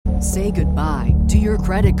Say goodbye to your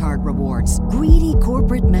credit card rewards. Greedy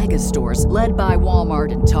corporate mega stores, led by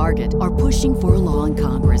Walmart and Target, are pushing for a law in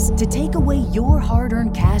Congress to take away your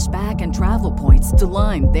hard-earned cash back and travel points to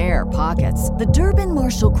line their pockets. The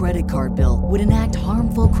Durbin-Marshall credit card bill would enact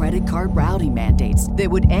harmful credit card routing mandates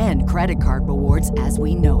that would end credit card rewards as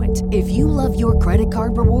we know it. If you love your credit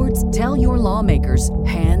card rewards, tell your lawmakers,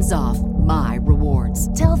 hands off my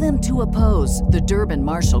rewards. Tell them to oppose the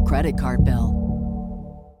Durbin-Marshall credit card bill.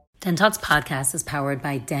 Den Talks podcast is powered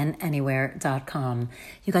by denanywhere.com.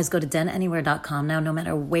 You guys go to denanywhere.com now, no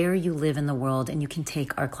matter where you live in the world, and you can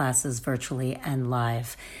take our classes virtually and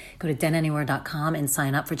live. Go to denanywhere.com and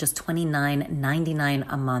sign up for just $29.99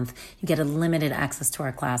 a month. You get unlimited access to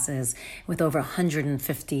our classes with over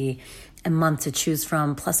 150 a month to choose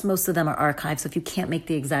from. Plus, most of them are archived, so if you can't make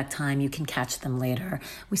the exact time, you can catch them later.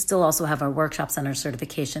 We still also have our workshops and our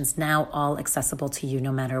certifications, now all accessible to you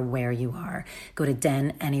no matter where you are. Go to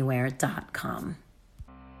denanywhere.com.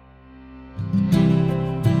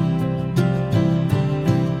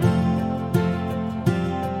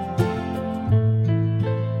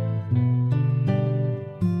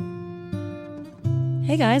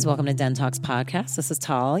 Hey guys, welcome to Den Talks podcast. This is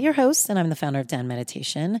Tal, your host, and I'm the founder of Den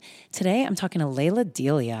Meditation. Today, I'm talking to Laila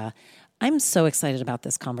Delia. I'm so excited about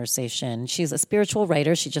this conversation. She's a spiritual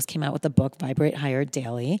writer. She just came out with the book, Vibrate Higher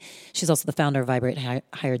Daily. She's also the founder of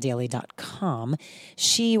VibrateHigherDaily.com.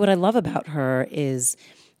 What I love about her is,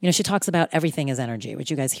 she talks about everything as energy, which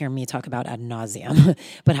you guys hear me talk about ad nauseum,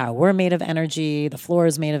 but how we're made of energy, the floor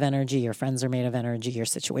is made of energy, your friends are made of energy, your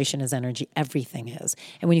situation is energy, everything is.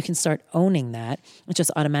 And when you can start owning that, it just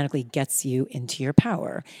automatically gets you into your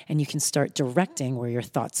power. And you can start directing where your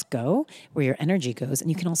thoughts go, where your energy goes, and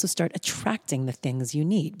you can also start attracting the things you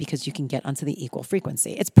need because you can get onto the equal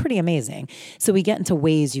frequency. It's pretty amazing. So we get into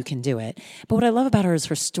ways you can do it. But what I love about her is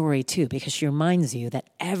her story too, because she reminds you that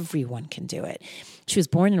everyone can do it. She was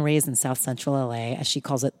born and raised in South Central LA, as she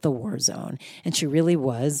calls it, the war zone. And she really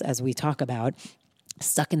was, as we talk about,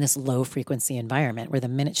 stuck in this low frequency environment where the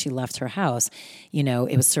minute she left her house,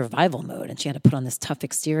 it was survival mode and she had to put on this tough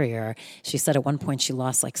exterior. She said at one point she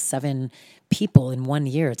lost like 7 people in 1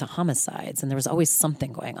 year to homicides, and there was always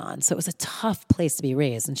something going on. So it was a tough place to be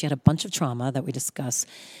raised. And she had a bunch of trauma that we discuss,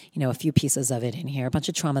 a few pieces of it in here, a bunch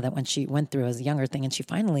of trauma that when she went through as a younger thing. And she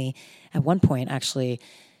finally, at one point, actually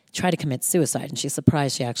tried to commit suicide, and she's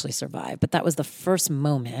surprised she actually survived. But that was the first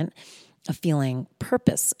moment of feeling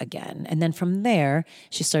purpose again. And then from there,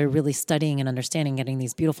 she started really studying and understanding, getting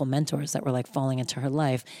these beautiful mentors that were like falling into her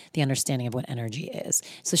life, the understanding of what energy is.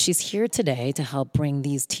 So she's here today to help bring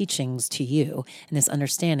these teachings to you and this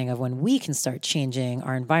understanding of when we can start changing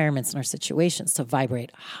our environments and our situations to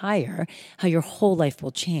vibrate higher, how your whole life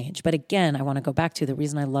will change. But again, I want to go back to the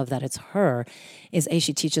reason I love that it's her is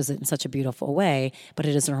she teaches it in such a beautiful way, but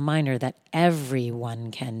it is a reminder that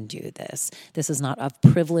everyone can do this. This is not of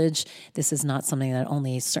privilege. This is not something that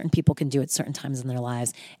only certain people can do at certain times in their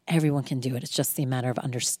lives. Everyone can do it. It's just the matter of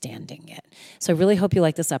understanding it. So I really hope you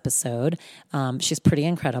like this episode. She's pretty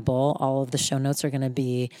incredible. All of the show notes are going to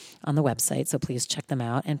be on the website, so please check them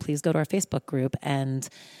out. And please go to our Facebook group and,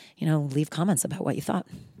 leave comments about what you thought.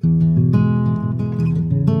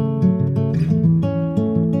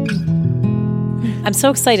 I'm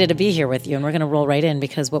so excited to be here with you, and we're going to roll right in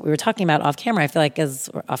because what we were talking about off camera, I feel like is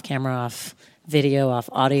off camera, off video, off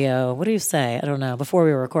audio. What do you say? I don't know. Before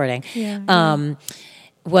we were recording,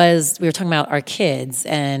 was we were talking about our kids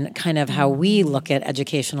and kind of how we look at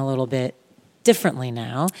education a little bit differently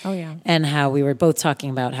now. Oh, yeah. And how we were both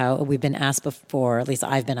talking about how we've been asked before, at least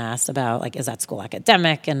I've been asked about, like, is that school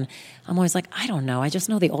academic? And I'm always like, I don't know. I just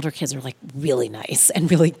know the older kids are like really nice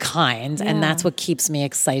and really kind. Yeah. And that's what keeps me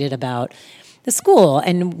excited about the school.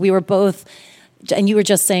 And we were both, and you were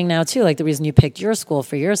just saying now too, like the reason you picked your school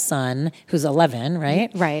for your son, who's 11,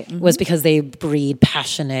 right? Right. Mm-hmm. Was because they breed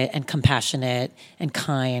passionate and compassionate and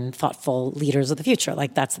kind, thoughtful leaders of the future.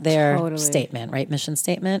 Like that's their statement, right? Mission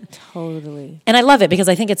statement. Totally. And I love it because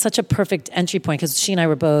I think it's such a perfect entry point because she and I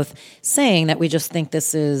were both saying that we just think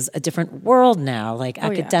this is a different world now. Like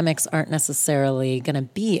academics aren't necessarily going to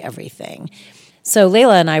be everything. So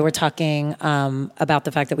Laila and I were talking about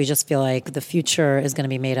the fact that we just feel like the future is going to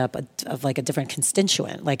be made up of like a different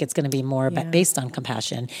constituent. Like it's going to be more based on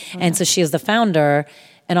compassion. And so she is the founder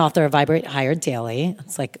and author of Vibrate Higher Daily.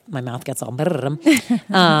 It's like my mouth gets all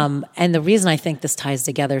and the reason I think this ties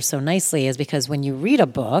together so nicely is because when you read a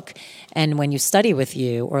book and when you study with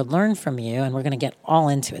you or learn from you, and we're going to get all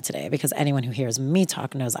into it today because anyone who hears me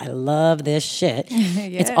talk knows I love this shit.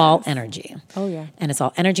 Yes. It's all energy. Oh, yeah. And it's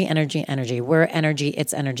all energy, energy, energy. We're energy,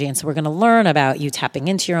 it's energy. And so we're going to learn about you tapping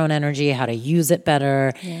into your own energy, how to use it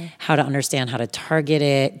better, how to understand how to target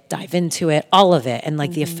it, dive into it, all of it, and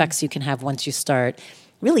like the effects you can have once you start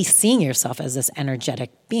really seeing yourself as this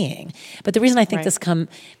energetic being. But the reason I think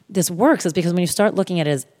this works is because when you start looking at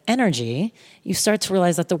it as energy, you start to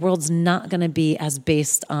realize that the world's not going to be as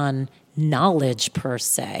based on knowledge per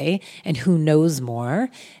se, and who knows more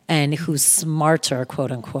and who's smarter,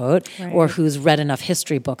 quote unquote, or who's read enough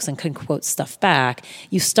history books and can quote stuff back.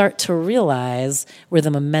 You start to realize where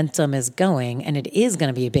the momentum is going, and it is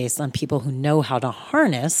going to be based on people who know how to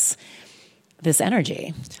harness this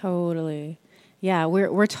energy. Totally. Yeah,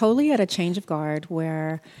 we're totally at a change of guard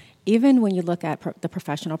where even when you look at the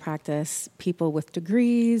professional practice, people with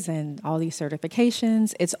degrees and all these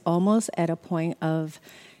certifications, it's almost at a point of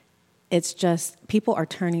it's just people are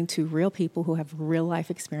turning to real people who have real life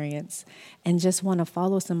experience and just want to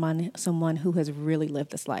follow someone who has really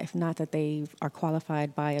lived this life. Not that they are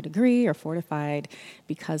qualified by a degree or fortified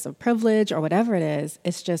because of privilege or whatever it is.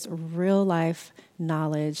 It's just real life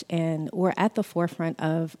knowledge. And we're at the forefront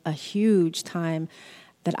of a huge time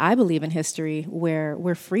that I believe in history where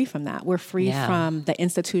we're free from that. We're free from the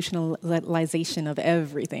institutionalization of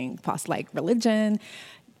everything, like religion,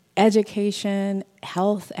 education,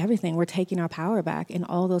 health, everything. We're taking our power back in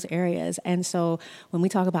all those areas. And so when we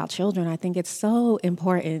talk about children, I think it's so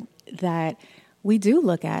important that we do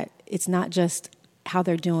look at, it's not just how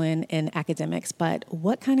they're doing in academics, but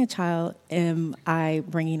what kind of child am I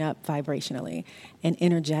bringing up vibrationally and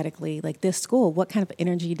energetically? Like this school, what kind of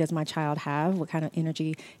energy does my child have? What kind of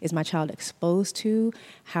energy is my child exposed to?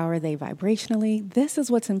 How are they vibrationally? This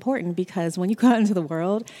is what's important, because when you go out into the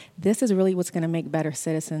world, this is really what's going to make better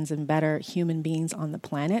citizens and better human beings on the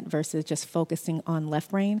planet versus just focusing on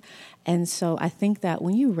left brain. And so I think that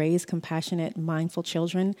when you raise compassionate, mindful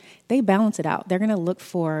children, they balance it out. They're going to look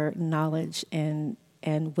for knowledge and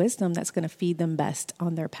wisdom that's going to feed them best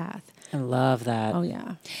on their path. I love that. Oh,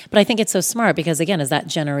 yeah. But I think it's so smart because, again, as that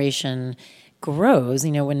generation grows,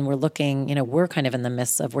 when we're looking, we're kind of in the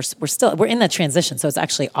midst of, we're in that transition. So it's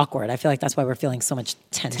actually awkward. I feel like that's why we're feeling so much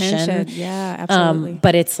tension. Yeah, absolutely.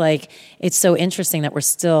 But it's like, it's so interesting that we're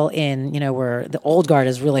still in, where the old guard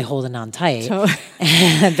is really holding on tight,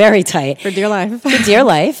 very tight. For dear life. For dear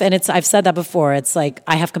life. And I've said that before. It's like,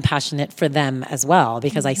 I have compassionate for them as well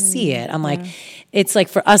because I see it. I'm like, it's like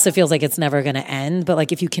for us, it feels like it's never going to end. But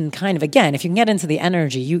like, if you can if you can get into the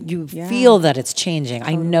energy, you feel that it's changing.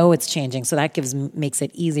 Totally. I know it's changing. So that makes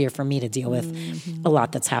it easier for me to deal with a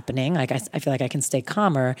lot that's happening. Like I feel like I can stay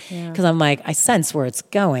calmer because I'm like, I sense where it's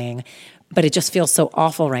going, but it just feels so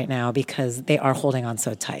awful right now because they are holding on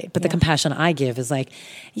so tight. But the compassion I give is like,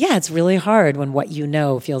 it's really hard when what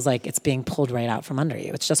feels like it's being pulled right out from under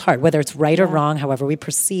you. It's just hard, whether it's right or wrong, however we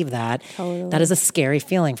perceive that. Totally. That is a scary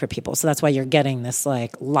feeling for people. So that's why you're getting this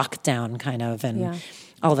like lockdown kind of, and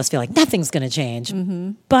all of us feel like nothing's going to change.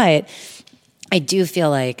 Mm-hmm. But I do feel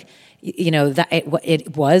like, that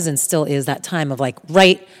it was and still is that time of like,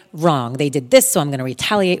 right, wrong. They did this, so I'm going to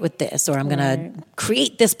retaliate with this, or I'm going to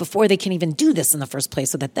create this before they can even do this in the first place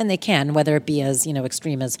so that then they can, whether it be as,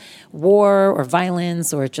 extreme as war or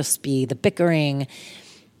violence or just be the bickering.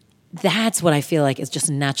 That's what I feel like is just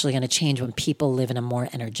naturally going to change when people live in a more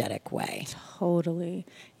energetic way. Totally.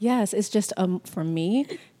 Yes, it's just, for me,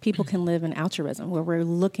 people can live in altruism where we're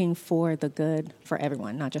looking for the good for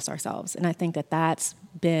everyone, not just ourselves. And I think that that's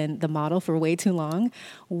been the model for way too long,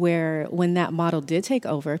 where when that model did take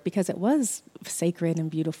over, because it was sacred and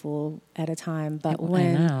beautiful at a time, but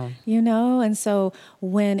and so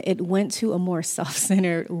when it went to a more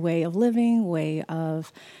self-centered way of living, way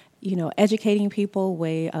of educating people,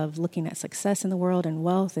 way of looking at success in the world and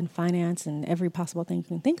wealth and finance and every possible thing you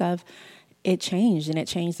can think of, it changed, and it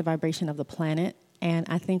changed the vibration of the planet. And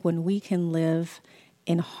I think when we can live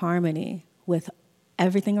in harmony with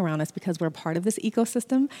everything around us because we're part of this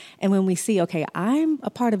ecosystem, and when we see, okay, I'm a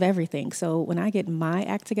part of everything, so when I get my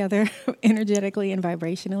act together energetically and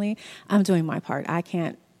vibrationally, I'm doing my part. I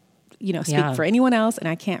can't speak for anyone else, and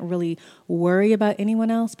I can't really worry about anyone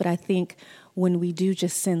else. But I think when we do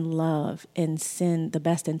just send love and send the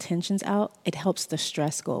best intentions out, it helps the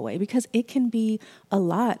stress go away, because it can be a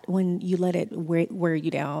lot when you let it wear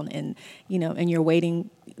you down, and, and you're waiting,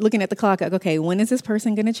 looking at the clock, like, okay, when is this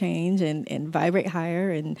person going to change and vibrate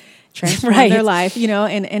higher and transform their life,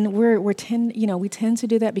 and we tend to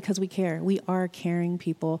do that because we care. We are caring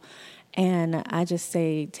people. And I just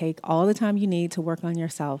say, take all the time you need to work on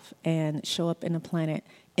yourself and show up in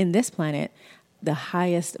this planet, the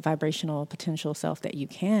highest vibrational potential self that you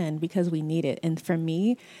can, because we need it. And for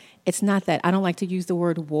me, it's not that I don't like to use the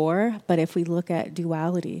word war, but if we look at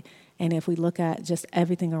duality and if we look at just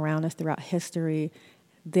everything around us throughout history,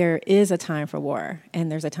 there is a time for war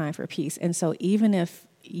and there's a time for peace. And so even if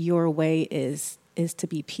your way is to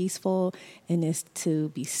be peaceful and is to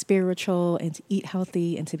be spiritual and to eat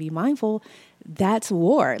healthy and to be mindful, that's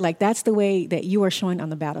war. Like, that's the way that you are showing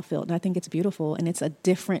on the battlefield. And I think it's beautiful. And it's a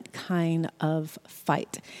different kind of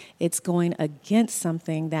fight. It's going against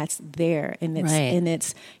something that's there, and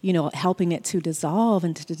it's helping it to dissolve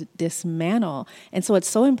and to dismantle. And so it's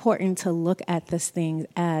so important to look at this thing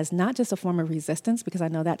as not just a form of resistance, because I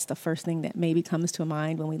know that's the first thing that maybe comes to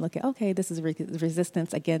mind when we look at, okay, this is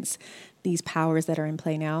resistance against these powers that are in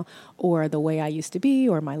play now, or the way I used to be,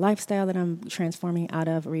 or my lifestyle that I'm transforming out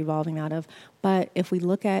of, or evolving out of. But if we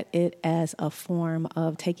look at it as a form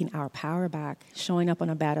of taking our power back, showing up on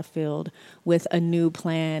a battlefield with a new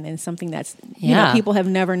plan and something that's, people have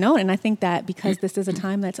never known. And I think that because this is a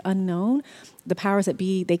time that's unknown, the powers that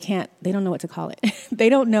be, they don't know what to call it. They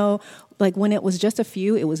don't know, like when it was just a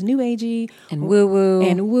few, it was new agey and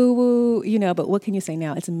woo-woo, but what can you say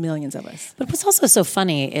now? It's millions of us. But what's also so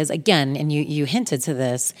funny is, again, and you hinted to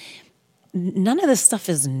this, none of this stuff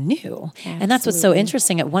is new. Absolutely. And that's what's so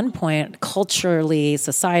interesting. At one point, culturally,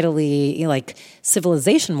 societally, like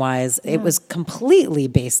civilization-wise, it was completely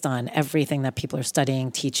based on everything that people are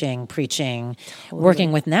studying, teaching, preaching,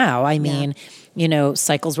 working with now. I mean,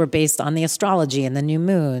 cycles were based on the astrology and the new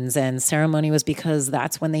moons, and ceremony was because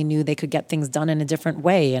that's when they knew they could get things done in a different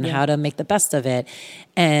way and how to make the best of it.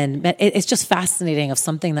 And it's just fascinating of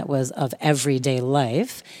something that was of everyday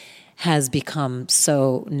life has become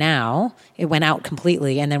so now, it went out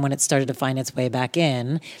completely, and then when it started to find its way back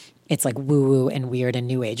in, it's like woo-woo and weird and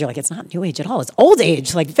new age. You're like, it's not new age at all. It's old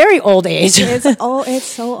age, like very old age. It's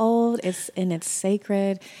so old. It's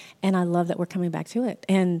sacred, and I love that we're coming back to it.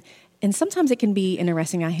 And sometimes it can be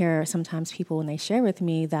interesting. I hear sometimes people when they share with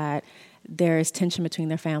me that there is tension between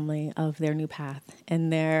their family of their new path,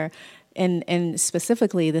 and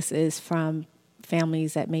specifically this is from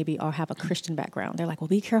families that maybe have a Christian background. They're like, well,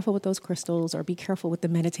 be careful with those crystals, or be careful with the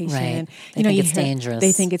meditation. Right. They think it's dangerous.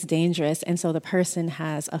 They think it's dangerous. And so the person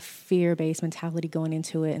has a fear-based mentality going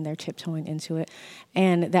into it, and they're tiptoeing into it.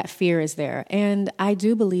 And that fear is there. And I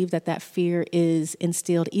do believe that fear is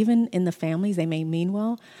instilled even in the families. They may mean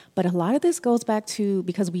well, but a lot of this goes back to,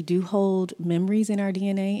 because we do hold memories in our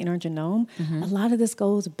DNA, in our genome, a lot of this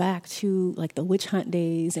goes back to like the witch hunt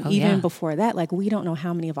days, and even before that. Like, we don't know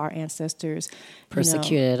how many of our ancestors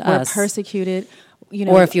persecuted were persecuted.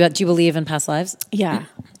 Or do you believe in past lives? Yeah,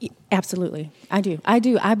 absolutely. I do.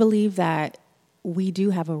 I believe that we do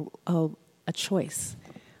have a choice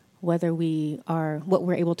whether what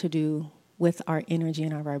we're able to do with our energy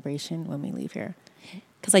and our vibration when we leave here.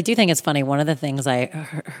 Because I do think it's funny. One of the things I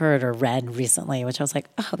heard or read recently, which I was like,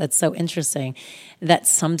 oh, that's so interesting, that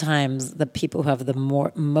sometimes the people who have the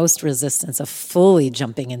most resistance of fully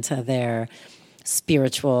jumping into their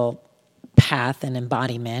spiritual path and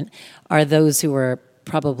embodiment are those who were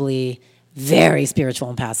probably very spiritual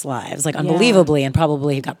in past lives, like unbelievably, and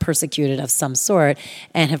probably got persecuted of some sort,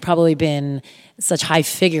 and have probably been such high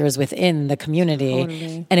figures within the community.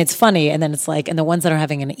 Totally. And it's funny, and then it's like, and the ones that are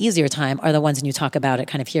having an easier time are the ones, and you talk about it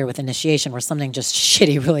kind of here with initiation, where something just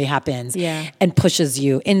shitty really happens and pushes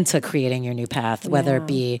you into creating your new path, whether it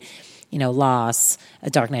be loss, a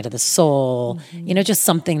dark night of the soul, just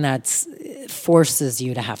something that forces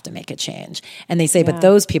you to have to make a change. And they say, but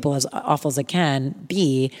those people, as awful as it can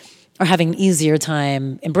be, are having an easier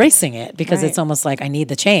time embracing it, because it's almost like, I need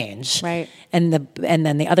the change. Right. And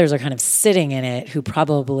then the others are kind of sitting in it, who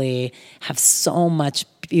probably have so much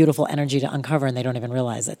beautiful energy to uncover, and they don't even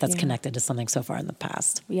realize it. That's connected to something so far in the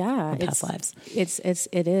past. Yeah. Past lives.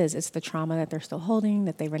 It is. It's the trauma that they're still holding,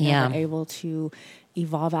 that they were never able to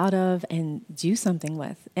evolve out of and do something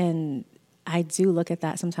with. And I do look at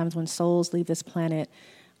that sometimes when souls leave this planet.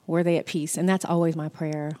 Were they at peace? And that's always my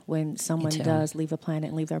prayer when someone does leave the planet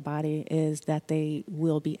and leave their body, is that they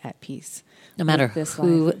will be at peace. No matter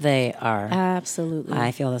who they are. Absolutely.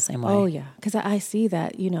 I feel the same way. Oh, yeah. Because I see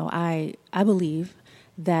that, I believe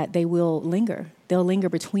that they will linger. They'll linger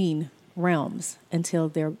between realms until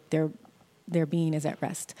their their being is at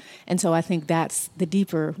rest. And so I think that's the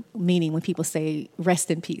deeper meaning when people say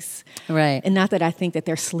rest in peace. Right. And not that I think that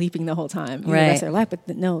they're sleeping the whole time, the rest of their life, but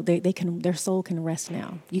no, they can, their soul can rest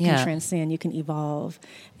now. You can transcend, you can evolve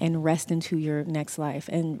and rest into your next life.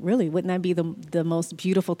 And really, wouldn't that be the most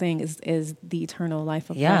beautiful thing is the eternal life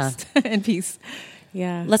of rest and peace.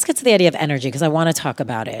 Yeah. Let's get to the idea of energy because I want to talk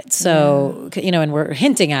about it. So, and we're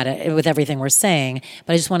hinting at it with everything we're saying,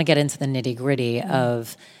 but I just want to get into the nitty gritty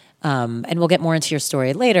of, and we'll get more into your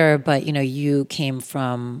story later, but, you came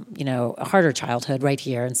from, a harder childhood right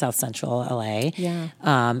here in South Central LA,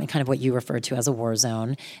 and kind of what you referred to as a war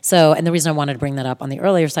zone. So, and the reason I wanted to bring that up on the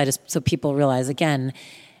earlier side is so people realize again,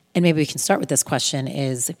 and maybe we can start with this question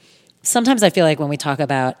is, sometimes I feel like when we talk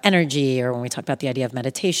about energy or when we talk about the idea of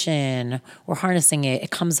meditation or harnessing it, it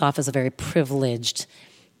comes off as a very privileged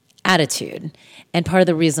attitude. And part of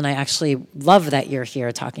the reason I actually love that you're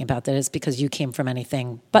here talking about that is because you came from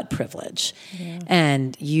anything but privilege. Yeah.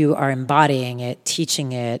 And you are embodying it,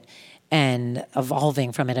 teaching it, and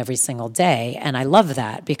evolving from it every single day. And I love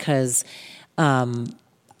that because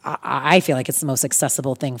I feel like it's the most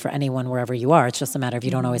accessible thing for anyone wherever you are. It's just a matter of you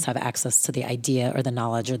don't always have access to the idea or the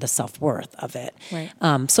knowledge or the self-worth of it. Right.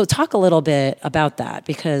 So talk a little bit about that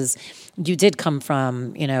because you did come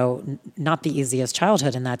from, not the easiest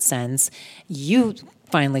childhood in that sense. You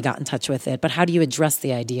finally got in touch with it, but how do you address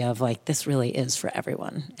the idea of like, this really is for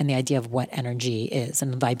everyone and the idea of what energy is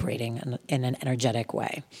and vibrating in an energetic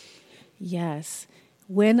way? Yes.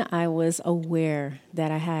 When I was aware that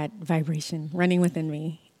I had vibration running within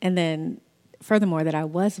me, and then furthermore that I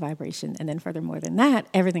was vibration, and then furthermore than that,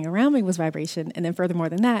 everything around me was vibration, and then furthermore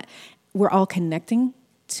than that, we're all connecting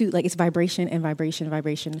to, like, it's vibration and vibration,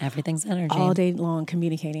 vibration. Everything's energy. All day long,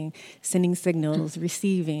 communicating, sending signals,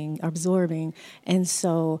 receiving, absorbing. And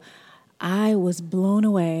so I was blown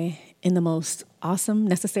away in the most awesome,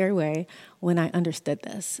 necessary way when I understood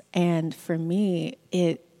this. And for me,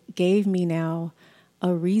 it gave me now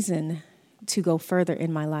a reason to go further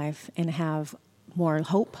in my life and have more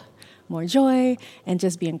hope, more joy, and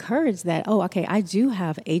just be encouraged that, oh, okay, I do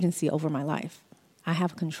have agency over my life. I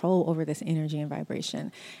have control over this energy and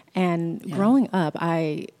vibration. And growing up,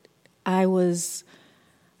 I was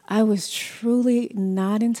truly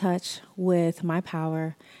not in touch with my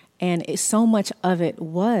power. And so much of it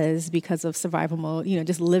was because of survival mode,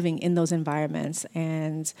 just living in those environments.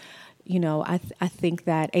 And I think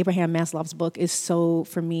that Abraham Maslow's book is so,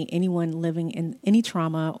 for me, anyone living in any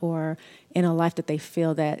trauma or in a life that they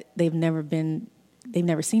feel that they've never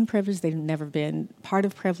seen privilege, they've never been part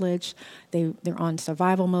of privilege, they're on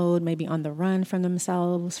survival mode, maybe on the run from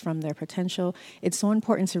themselves, from their potential. It's so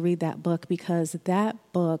important to read that book because that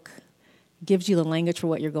book gives you the language for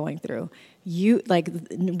what you're going through. You, like,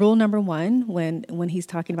 rule number one, when he's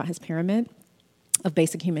talking about his pyramid of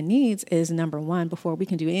basic human needs is number one. Before we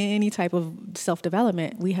can do any type of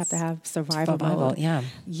self-development, we have to have survival mode.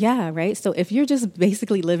 Yeah, right? So if you're just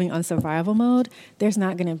basically living on survival mode, there's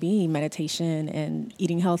not going to be meditation and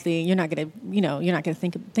eating healthy. You're not going to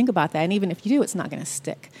think about that. And even if you do, it's not going to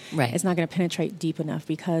stick. Right. It's not going to penetrate deep enough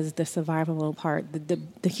because the survival mode part,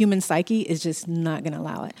 the human psyche is just not going to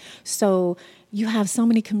allow it. So you have so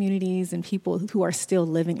many communities and people who are still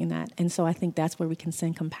living in that. And so I think that's where we can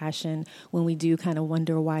send compassion when we do kind of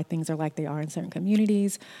wonder why things are like they are in certain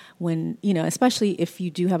communities. When, especially if you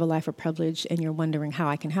do have a life of privilege and you're wondering how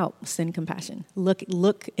I can help, send compassion.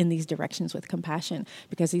 Look in these directions with compassion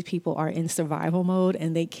because these people are in survival mode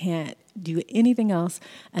and they can't do anything else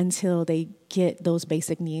until they get those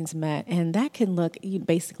basic needs met. And that can look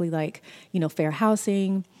basically like, fair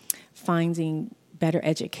housing, finding better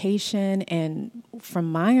education. And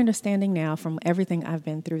from my understanding now, from everything I've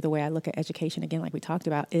been through, the way I look at education, again, like we talked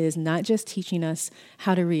about, is not just teaching us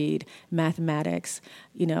how to read, mathematics,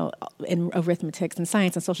 and arithmetic and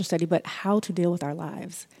science and social study, but how to deal with our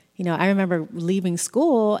lives. I remember leaving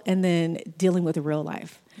school and then dealing with real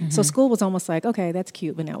life. Mm-hmm. So school was almost like, okay, that's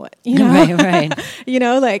cute, but now what? Right.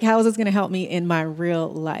 Like, how is this going to help me in my real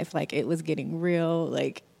life? Like, it was getting real,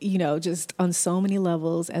 like, just on so many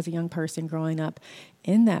levels as a young person growing up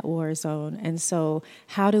in that war zone. And so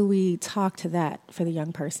how do we talk to that for the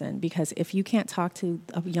young person? Because if you can't talk to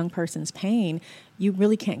a young person's pain, you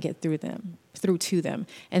really can't get through to them.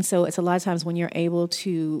 And so it's a lot of times when you're able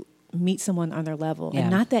to meet someone on their level, and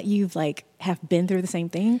not that you've have been through the same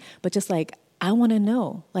thing, but just I want to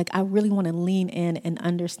know, I really want to lean in and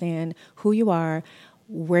understand who you are,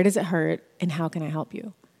 where does it hurt, and how can I help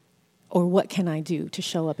you? Or what can I do to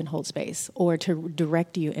show up and hold space or to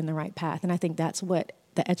direct you in the right path? And I think that's what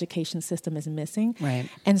the education system is missing. Right.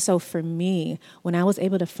 And so for me, when I was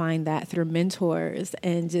able to find that through mentors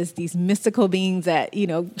and just these mystical beings that,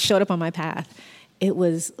 showed up on my path, it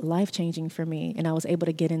was life-changing for me. And I was able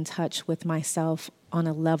to get in touch with myself on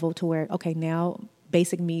a level to where, okay, now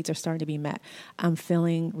basic needs are starting to be met. I'm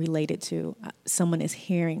feeling related to. Someone is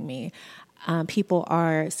hearing me. People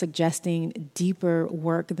are suggesting deeper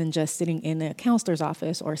work than just sitting in a counselor's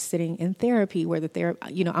office or sitting in therapy where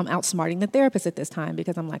I'm outsmarting the therapist at this time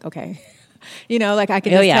because I'm like, okay, I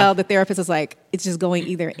can just tell the therapist is like, it's just going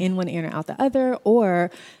either in one ear and out the other, or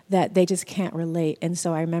that they just can't relate. And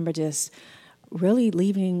so I remember just really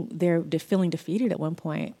leaving there feeling defeated at one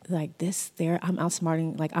point, like I'm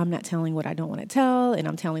outsmarting, like I'm not telling what I don't want to tell, and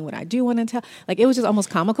I'm telling what I do want to tell. Like it was just almost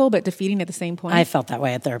comical, but defeating at the same point. I felt that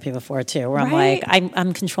way at therapy before too, where I'm like,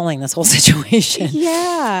 I'm controlling this whole situation.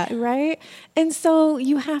 Yeah, right. And so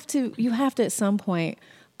you have to at some point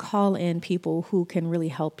call in people who can really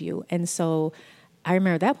help you. And so I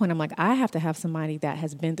remember at that point, I'm like, I have to have somebody that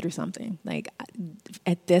has been through something. Like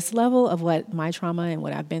at this level of what my trauma and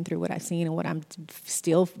what I've been through, what I've seen and what I'm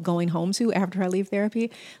still going home to after I leave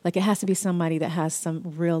therapy, like it has to be somebody that has some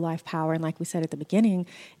real life power. And like we said at the beginning,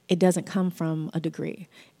 it doesn't come from a degree.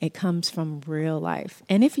 It comes from real life.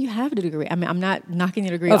 And if you have a degree, I mean, I'm not knocking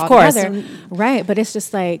the degree altogether, right? But it's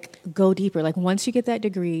just like, go deeper. Like once you get that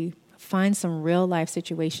degree, find some real life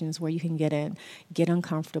situations where you can get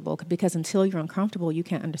uncomfortable, because until you're uncomfortable, you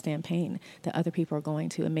can't understand pain that other people are going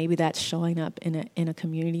to. And maybe that's showing up in a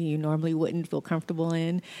community you normally wouldn't feel comfortable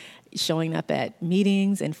in, showing up at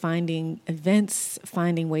meetings and finding events,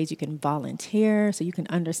 finding ways you can volunteer so you can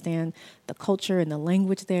understand the culture and the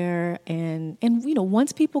language there. And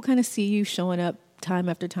once people kind of see you showing up time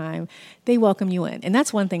after time, they welcome you in. And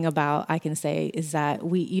that's one thing I can say is that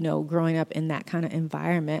we, growing up in that kind of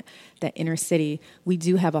environment, that inner city, we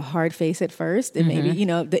do have a hard face at first, and maybe,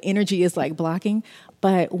 the energy is like blocking.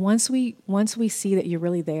 But once we see that you're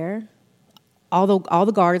really there, all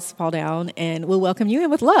the guards fall down and we'll welcome you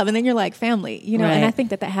in with love. And then you're like family, Right. And I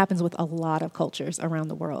think that happens with a lot of cultures around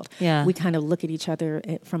the world. Yeah. We kind of look at each other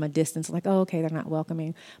from a distance like, oh, okay, they're not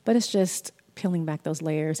welcoming. But it's just peeling back those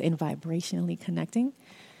layers and vibrationally connecting.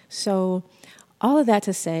 So all of that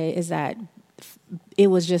to say is that it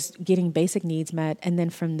was just getting basic needs met, and then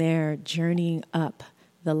from there journeying up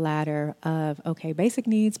the ladder of, okay, basic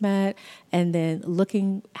needs met, and then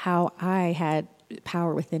looking how I had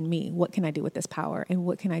power within me. What can I do with this power? And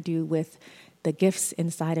what can I do with the gifts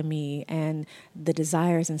inside of me and the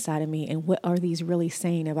desires inside of me, and what are these really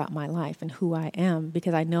saying about my life and who I am?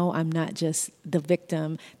 Because I know I'm not just the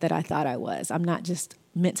victim that I thought I was. I'm not just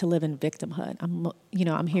meant to live in victimhood.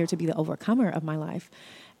 I'm here to be the overcomer of my life.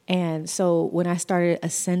 And so when I started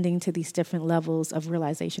ascending to these different levels of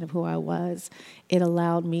realization of who I was, it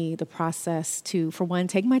allowed me the process to, for one,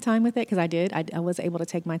 take my time with it, because I did. I was able to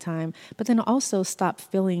take my time, but then also stop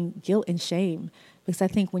feeling guilt and shame. Because I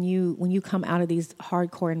think when you come out of these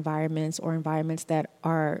hardcore environments or environments that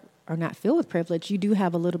are not filled with privilege, you do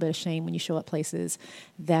have a little bit of shame when you show up places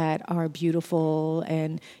that are beautiful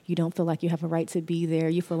and you don't feel like you have a right to be there.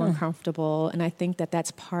 You feel uncomfortable. And I think that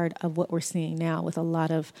that's part of what we're seeing now with a lot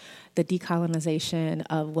of the decolonization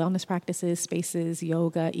of wellness practices, spaces,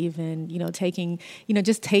 yoga, even,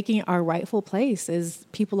 taking our rightful place as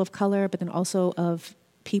people of color, but then also of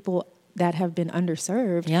people that have been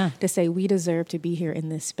underserved, to say we deserve to be here in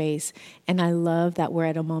this space. And I love that we're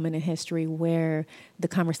at a moment in history where the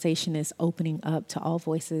conversation is opening up to all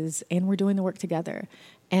voices and we're doing the work together.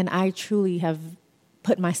 And I truly have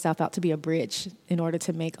put myself out to be a bridge in order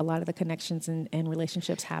to make a lot of the connections and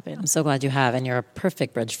relationships happen. I'm so glad you have, and you're a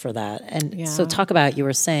perfect bridge for that. And so talk about, you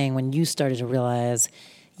were saying when you started to realize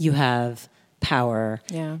you have power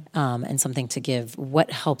and something to give,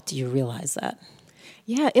 what helped you realize that?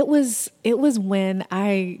 Yeah, it was when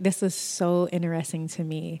this was so interesting to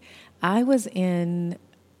me. I was in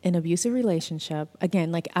an abusive relationship.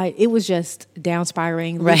 Again, it was just down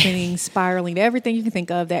spiraling, spiraling, everything you can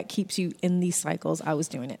think of that keeps you in these cycles. I was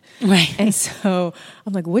doing it. Right. And so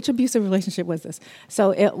I'm like, which abusive relationship was this?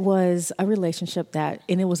 So it was a relationship and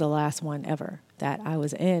it was the last one ever that I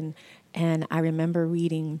was in. And I remember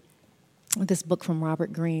reading this book from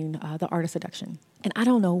Robert Greene, The Art of Seduction. And I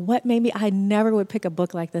don't know what made me, I never would pick a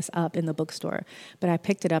book like this up in the bookstore, but I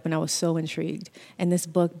picked it up and I was so intrigued. And this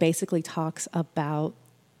book basically talks about,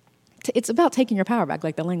 it's about taking your power back,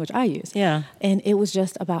 like the language I use. Yeah. And it was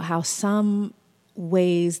just about how some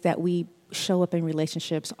ways that we show up in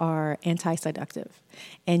relationships are anti-seductive.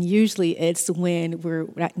 And usually it's when we're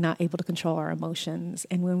not able to control our emotions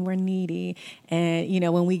and when we're needy and, you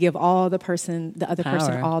know, when we give the other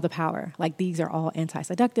person all the power. Like these are all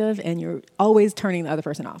anti-seductive and you're always turning the other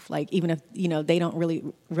person off. Like even if, you know, they don't really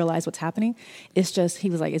realize what's happening. It's just, he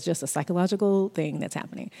was like, it's just a psychological thing that's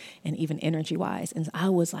happening and even energy wise. And I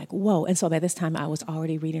was like, whoa. And so by this time I was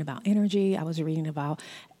already reading about energy. I was reading about,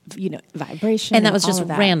 you know, vibration. And that was just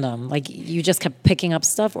random. Like you just kept picking up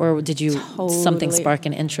stuff, or did you something spark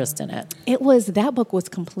an interest in it? That book was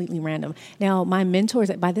completely random. Now my mentors,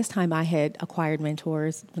 by this time I had acquired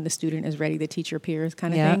mentors. When the student is ready, the teacher appears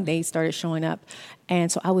kind of thing. They started showing up.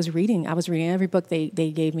 And so I was reading every book they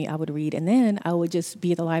gave me, I would read. And then I would just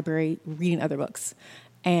be at the library reading other books.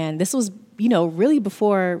 And this was, you know, really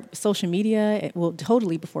before social media. Well,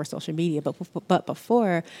 totally before social media, but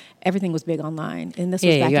before everything was big online. And this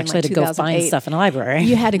was back you in actually like had to go find stuff in a library.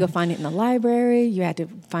 You had to go find it in the library. You had to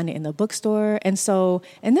find it in the bookstore. And so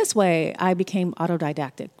in this way, I became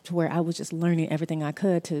autodidactic to where I was just learning everything I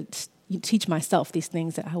could to teach myself these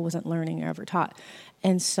things that I wasn't learning or ever taught.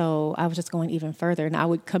 And so I was just going even further. And I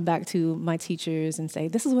would come back to my teachers and say,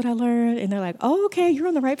 this is what I learned. And they're like, oh, okay, you're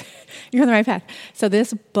on the right path. So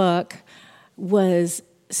this book was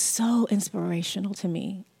so inspirational to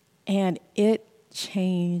me. And it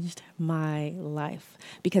changed my life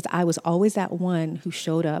because I was always that one who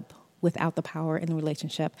showed up without the power in the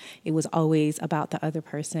relationship. It was always about the other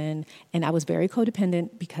person. And I was very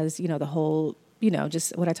codependent because, you know, the whole, you know,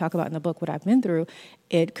 just what I talk about in the book, what I've been through,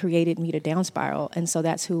 it created me to down spiral. And so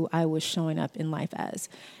that's who I was showing up in life as.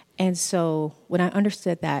 And so when I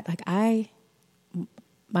understood that, like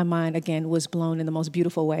my mind, again, was blown in the most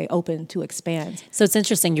beautiful way, open to expand. So it's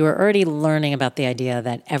interesting. You were already learning about the idea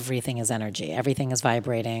that everything is energy. Everything is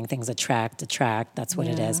vibrating. Things attract. That's what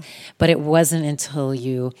it is. But it wasn't until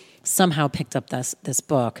you somehow picked up this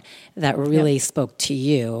book that really spoke to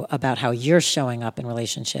you about how you're showing up in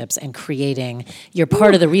relationships and creating, you're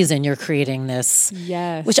part of the reason you're creating this.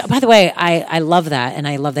 Yes. Which, by the way, I love that. And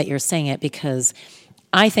I love that you're saying it because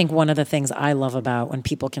I think one of the things I love about when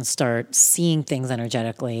people can start seeing things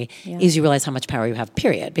energetically is you realize how much power you have,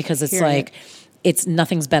 period. Because it's like, it's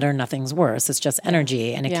nothing's better, nothing's worse. It's just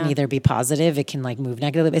energy. And it can either be positive, it can like move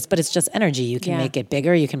negatively, but it's just energy. You can make it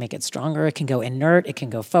bigger, you can make it stronger, it can go inert, it can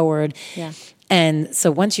go forward. Yeah. And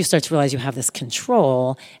so once you start to realize you have this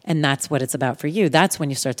control, and that's what it's about for you, that's when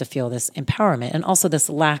you start to feel this empowerment and also this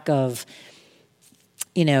lack of,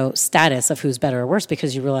 you know, status of who's better or worse,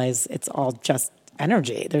 because you realize it's all just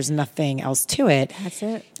energy. There's nothing else to it. That's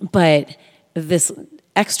it. But this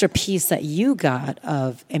extra piece that you got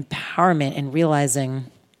of empowerment and realizing,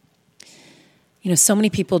 you know, so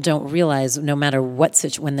many people don't realize no matter what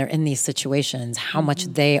when they're in these situations, how much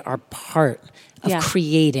they are part of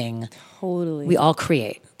creating. Totally. We all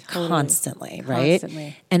create constantly, right?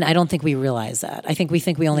 Constantly. And I don't think we realize that. I think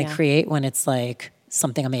we only create when it's like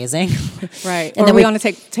something amazing. Right. And then we want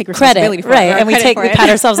to take responsibility credit, for right. it. And we pat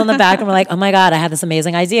ourselves on the back and we're like, oh my God, I had this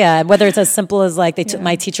amazing idea. And whether it's as simple as like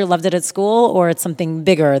my teacher loved it at school, or it's something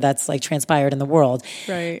bigger that's like transpired in the world.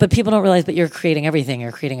 Right. But people don't realize, but you're creating everything.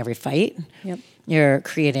 You're creating every fight. Yep. You're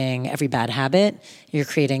creating every bad habit. You're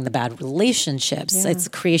creating the bad relationships. Yeah.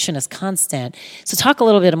 Creation is constant. So talk a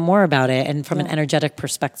little bit more about it, and from an energetic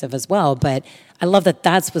perspective as well. But I love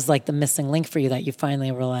that was like the missing link for you, that you finally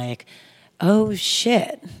were like, oh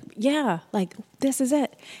shit. Yeah, like this is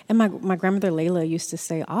it. And my grandmother Layla used to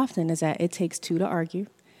say often is that it takes two to argue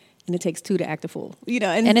and it takes two to act a fool. You know,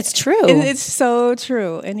 and it's true. And it's so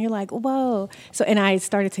true. And you're like, whoa. So, and I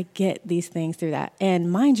started to get these things through that.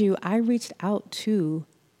 And mind you, I reached out to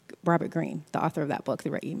Robert Greene, the author of that book,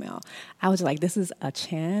 through email. I was like, this is a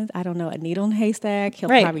chance. I don't know, a needle in a haystack. He'll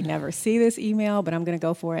probably never see this email, but I'm going to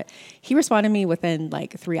go for it. He responded to me within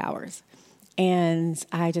like 3 hours. And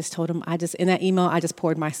I just told him, in that email, I just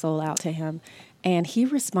poured my soul out to him. And he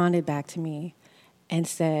responded back to me and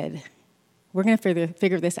said, we're going to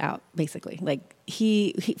figure this out, basically. Like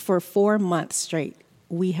he for 4 months straight,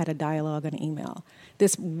 we had a dialogue on email.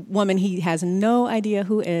 This woman he has no idea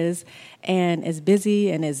who is, and as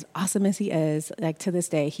busy and as awesome as he is, like to this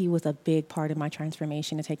day, he was a big part of my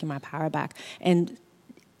transformation and taking my power back. And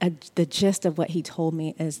the gist of what he told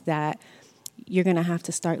me is that you're going to have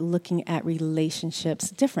to start looking at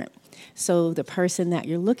relationships different. So the person that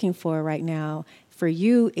you're looking for right now, for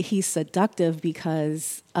you, he's seductive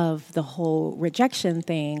because of the whole rejection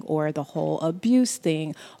thing, or the whole abuse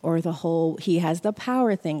thing, or the whole he has the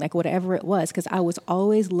power thing, like whatever it was. Because I was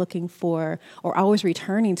always looking for, or always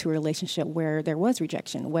returning to a relationship where there was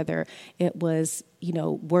rejection, whether it was, you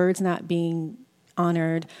know, words not being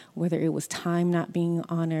honored, whether it was time not being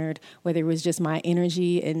honored, whether it was just my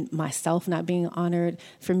energy and myself not being honored,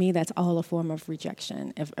 for me, that's all a form of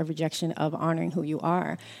rejection, a rejection of honoring who you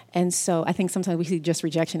are. And so I think sometimes we see just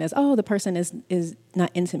rejection as, oh, the person is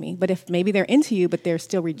not into me. But if maybe they're into you, but they're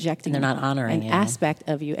still rejecting and they're not honoring an aspect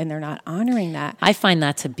of you, and they're not honoring that. I find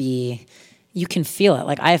that to be, you can feel it.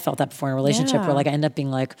 Like I have felt that before in a relationship Yeah. where like I end up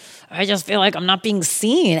being like, I just feel like I'm not being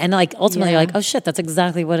seen. And like ultimately you're like, oh shit, that's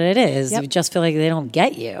exactly what it is. Yep. You just feel like they don't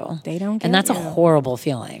get you. They don't get And that's you. a horrible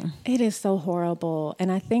feeling. It is so horrible.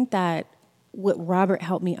 And I think that what Robert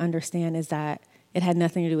helped me understand is that it had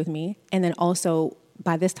nothing to do with me. And then also,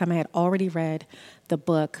 by this time, I had already read the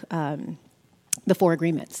book, The Four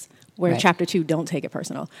Agreements, where Right. chapter 2, don't take it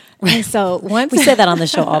personal. And so once We say that on the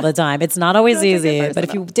show all the time. It's not always Don't take it easy, but if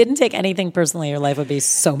personal. you didn't take anything personally, your life would be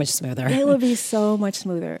so much smoother. it would be so much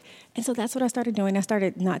smoother. And so that's what I started doing. I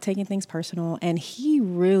started not taking things personal. And he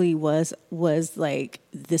really was like,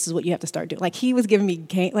 this is what you have to start doing. Like he was giving me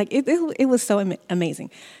game. Like it was so amazing.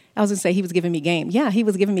 I was going to say he was giving me game. Yeah, he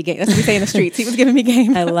was giving me game. That's what we say in the streets. He was giving me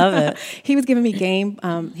game. I love it. He was giving me game.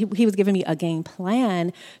 He was giving me a game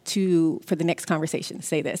plan for the next conversation.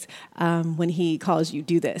 Say this. When he calls you,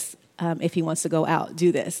 do this. If he wants to go out,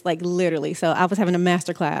 do this. Like literally. So I was having a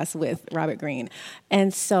master class with Robert Greene.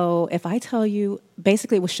 And so if I tell you,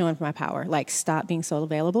 basically it was showing my power. Like stop being so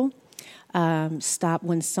available. Stop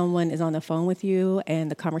when someone is on the phone with you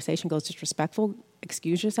and the conversation goes disrespectful.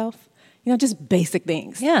 Excuse yourself. You know, just basic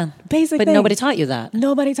things. Yeah. Basic But things. nobody taught you that.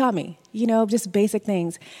 Nobody taught me, just basic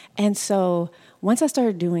things. And so once I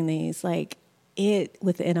started doing these, like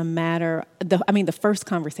within a matter, the first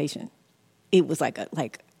conversation, it was like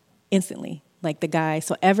instantly, like the guy.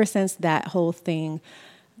 So ever since that whole thing,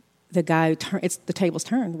 the tables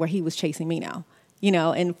turned where he was chasing me now,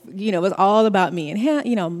 and, it was all about me and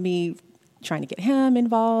him, me trying to get him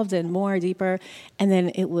involved and more deeper. And then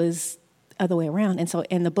it was other way around. And so,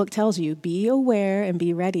 and the book tells you, be aware and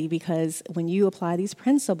be ready, because when you apply these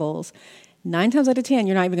principles, 9 times out of 10,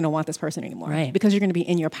 you're not even going to want this person anymore, Right. because you're going to be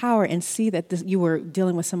in your power and see that you were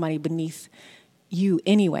dealing with somebody beneath you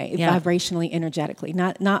anyway, Yeah. vibrationally, energetically,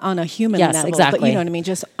 not on a human Yes, level, exactly. but you know what I mean?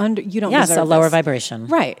 Just you don't Yes, deserve a lower this. vibration.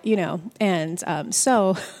 Right, and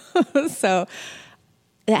so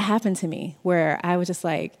that happened to me where I was just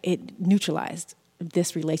like, it neutralized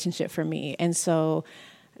this relationship for me. And so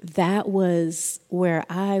that was where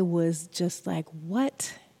I was just like,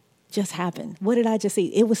 what just happened? What did I just see?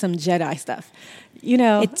 It was some Jedi stuff,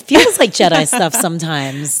 It feels like Jedi stuff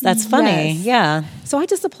sometimes. That's funny. Yes. Yeah. So I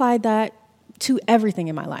just applied that to everything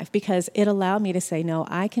in my life, because it allowed me to say, no,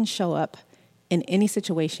 I can show up in any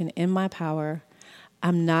situation in my power.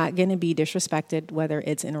 I'm not going to be disrespected, whether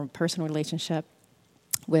it's in a personal relationship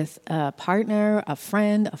with a partner, a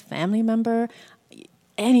friend, a family member,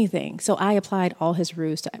 anything. So I applied all his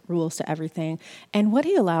rules to everything. And what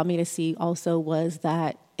he allowed me to see also was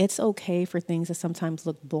that it's okay for things to sometimes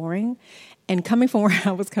look boring. And coming from where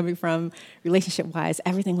I was coming from, relationship-wise,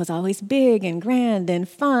 everything was always big and grand and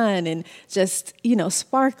fun and just,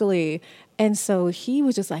 sparkly. And so he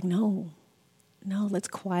was just like, no, let's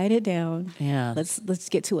quiet it down. Yeah. Let's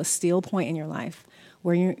get to a still point in your life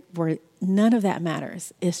where none of that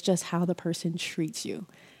matters. It's just how the person treats you.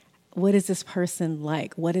 What is this person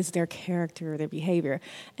like? What is their character, their behavior?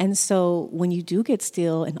 And so when you do get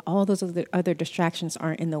still and all those other distractions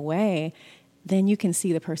aren't in the way, then you can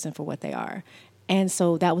see the person for what they are. And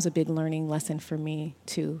so that was a big learning lesson for me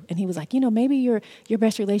too. And he was like, maybe your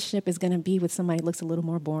best relationship is going to be with somebody who looks a little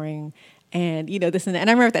more boring, and this and that. And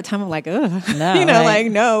I remember at that time I'm like, ugh, No, right.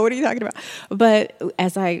 like, no, what are you talking about? But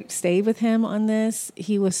as I stayed with him on this,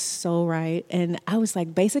 he was so right. And I was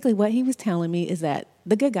like, basically what he was telling me is that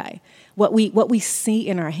the good guy, what we see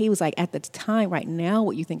in he was like, at the time right now,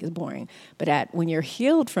 what you think is boring, but when you're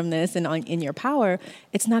healed from this and in your power,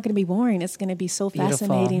 it's not going to be boring. It's going to be so Beautiful,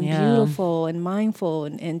 fascinating, yeah. beautiful and mindful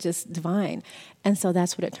and just divine. And so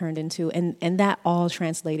that's what it turned into. And that all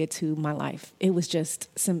translated to my life. It was just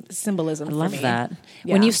some symbolism I for love me. that.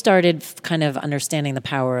 Yeah. When you started kind of understanding the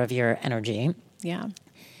power of your energy, Yeah.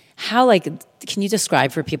 how, can you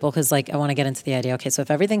describe for people? Because, I want to get into the idea. Okay, so if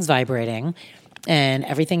everything's vibrating and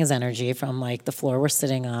everything is energy, from the floor we're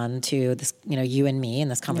sitting on to this, you and me, and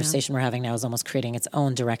this conversation we're having now is almost creating its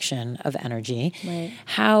own direction of energy. Right.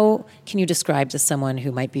 How can you describe to someone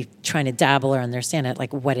who might be trying to dabble or understand it,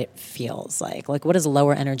 what it feels like? What does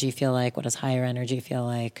lower energy feel like? What does higher energy feel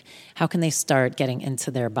like? How can they start getting into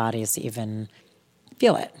their bodies to even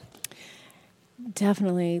feel it?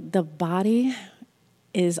 Definitely. The body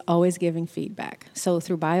is always giving feedback. So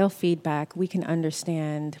through biofeedback, we can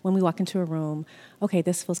understand when we walk into a room, okay,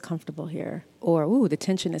 this feels comfortable here. Or, ooh, the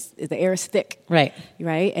tension the air is thick. Right.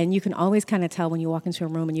 Right? And you can always kind of tell when you walk into a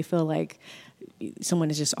room and you feel like someone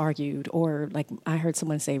has just argued. Or like I heard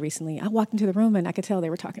someone say recently, I walked into the room and I could tell they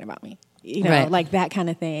were talking about me. Right. Like that kind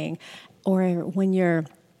of thing. Or when you're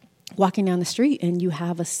walking down the street and you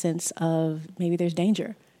have a sense of maybe there's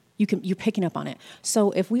danger. You're picking up on it.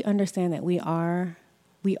 So if we understand that we are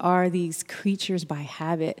these creatures by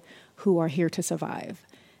habit who are here to survive,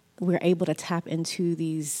 we're able to tap into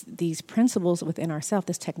these principles within ourselves,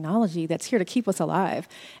 this technology that's here to keep us alive,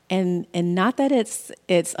 and not that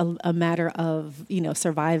it's a matter of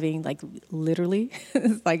surviving like literally,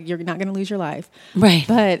 it's like you're not going to lose your life, right?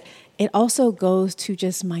 But it also goes to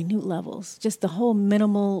just minute levels, just the whole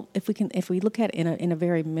minimal. If we look at it in a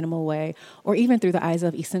very minimal way, or even through the eyes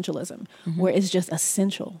of essentialism, where it's just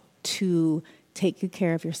essential to take good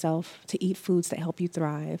care of yourself, to eat foods that help you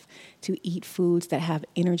thrive, to eat foods that have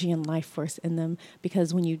energy and life force in them.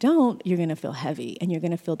 Because when you don't, you're going to feel heavy and you're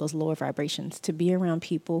going to feel those lower vibrations. To be around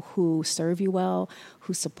people who serve you well,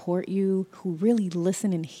 who support you, who really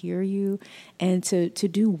listen and hear you, and to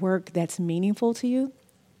do work that's meaningful to you.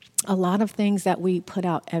 A lot of things that we put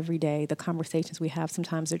out every day, the conversations we have,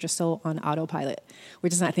 sometimes they're just so on autopilot. We're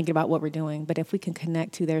just not thinking about what we're doing. But if we can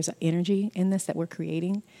connect to there's an energy in this that we're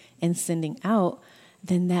creating and sending out,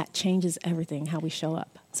 then that changes everything, how we show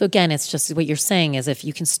up. So again, it's just what you're saying is if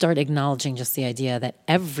you can start acknowledging just the idea that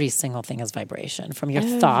every single thing is vibration, from your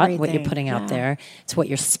thought, what you're putting out there, to what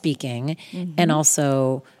you're speaking, and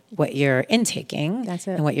also what you're intaking. That's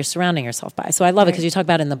it. And what you're surrounding yourself by. So I love it because you talk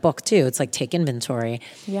about it in the book too. It's like take inventory.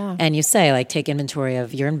 Yeah. And you say like take inventory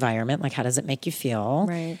of your environment, like how does it make you feel?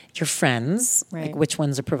 Right. Your friends, Right. like which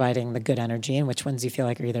ones are providing the good energy and which ones you feel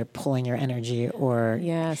like are either pulling your energy or...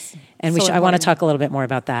 Yes. And I want to talk a little bit more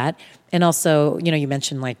about that. And also, you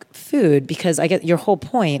mentioned like food, because I get your whole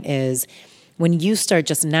point is when you start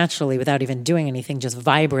just naturally, without even doing anything, just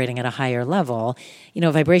vibrating at a higher level,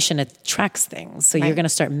 vibration attracts things. So you're going to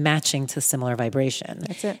start matching to similar vibration.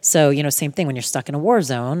 That's it. So, same thing when you're stuck in a war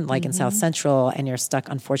zone, like in South Central, and you're stuck,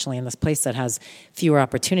 unfortunately, in this place that has fewer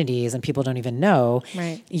opportunities and people don't even know,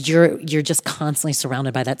 right. You're just constantly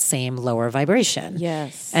surrounded by that same lower vibration.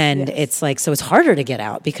 Yes. And yes. it's like, so it's harder to get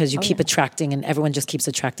out because you keep attracting, and everyone just keeps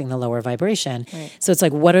attracting the lower vibration. Right. So it's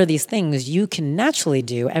like, what are these things you can naturally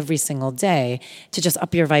do every single day to just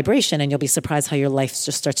up your vibration, and you'll be surprised how your life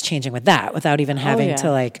just starts changing with that without even having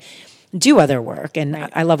to like do other work. And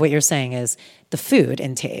I love what you're saying is the food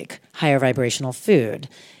intake, higher vibrational food,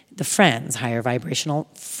 the friends, higher vibrational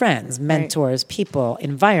friends, mentors, people,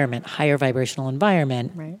 environment, higher vibrational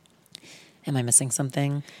environment. Right. Am I missing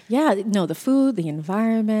something? Yeah, no, the food, the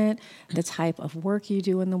environment, the type of work you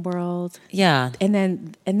do in the world. Yeah. And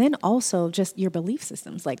then also just your belief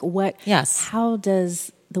systems. Like how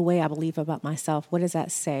does the way I believe about myself, what does that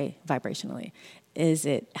say vibrationally? Is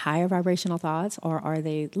it higher vibrational thoughts or are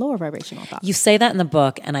they lower vibrational thoughts? You say that in the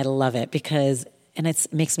book, and I love it because... And it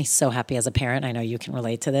makes me so happy as a parent. I know you can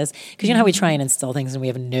relate to this. Because you know how we try and instill things and we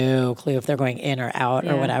have no clue if they're going in or out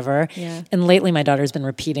or whatever. Yeah. And lately my daughter's been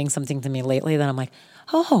repeating something to me lately that I'm like,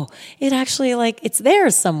 oh, it actually it's there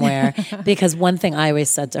somewhere. Because one thing I always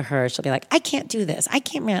said to her, she'll be like, I can't do this. I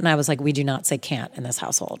can't. And I was like, we do not say can't in this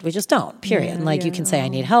household. We just don't, period. And you can say, I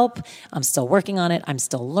need help. I'm still working on it. I'm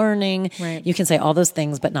still learning. Right. You can say all those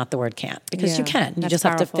things, but not the word can't. Because you can. You just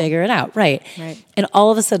have to powerful. figure it out. Right. Right. And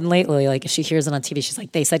all of a sudden lately, like she hears it on TV, she's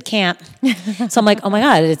like, they said can't. So I'm like, oh my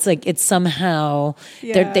God, it's like, it's somehow,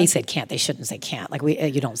 they said can't, they shouldn't say can't. Like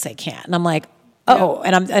you don't say can't. And I'm like, oh,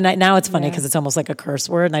 now it's funny because it's almost like a curse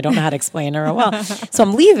word and I don't know how to explain it or well. So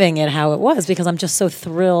I'm leaving it how it was because I'm just so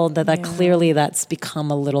thrilled that clearly that's become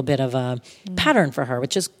a little bit of a pattern for her,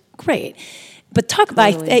 which is great. But talk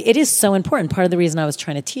about, it is so important. Part of the reason I was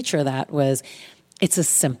trying to teach her that was it's as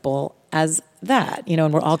simple as that,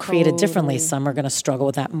 and we're all created differently. Some are going to struggle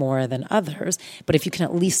with that more than others. But if you can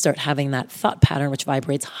at least start having that thought pattern, which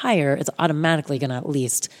vibrates higher, it's automatically going to at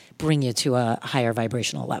least bring you to a higher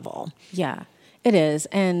vibrational level. Yeah, it is.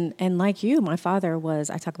 And like you, my father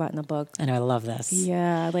I talk about in the book. I know, I love this.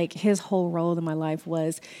 Yeah, like his whole role in my life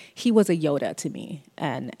he was a Yoda to me.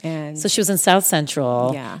 And so she was in South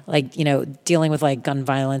Central, yeah. Dealing with gun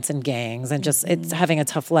violence and gangs and just it's having a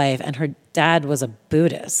tough life. And her dad was a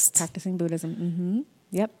Buddhist. Practicing Buddhism. Mm-hmm.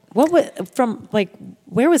 Yep.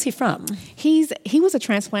 Where was he from? He was a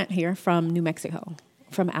transplant here from New Mexico.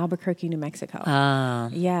 From Albuquerque, New Mexico.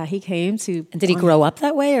 Yeah, he came to... And did he grow up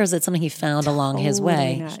that way, or is it something he found along his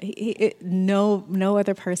way? Not. No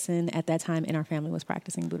other person at that time in our family was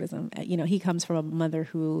practicing Buddhism. He comes from a mother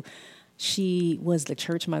who... she was the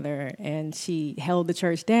church mother and she held the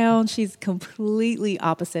church down. She's completely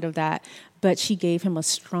opposite of that. But she gave him a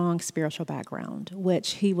strong spiritual background,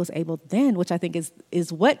 which he was able then, which I think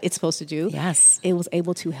is what it's supposed to do. Yes. It was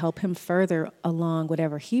able to help him further along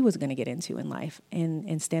whatever he was going to get into in life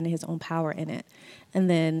and stand in his own power in it. And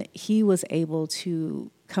then he was able to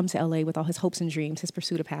come to LA with all his hopes and dreams, his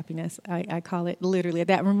pursuit of happiness. I call it literally.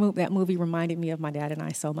 That movie reminded me of my dad and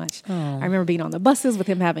I so much. Oh. I remember being on the buses with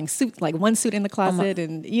him having suits, like one suit in the closet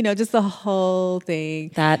and, just the whole thing.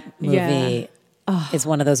 That movie is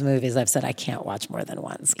one of those movies I've said I can't watch more than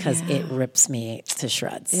once because it rips me to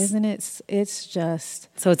shreds. Isn't it? It's just...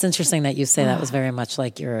 So it's interesting that you say that was very much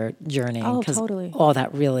like your journey. Oh, totally. All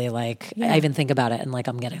that really I even think about it and like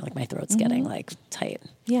I'm getting like my throat's getting like tight.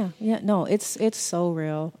 Yeah. No, it's so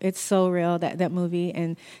real. It's so real, that movie.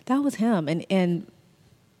 And that was him. And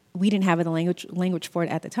we didn't have the language for it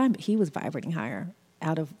at the time, but he was vibrating higher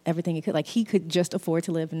out of everything he could. Like he could just afford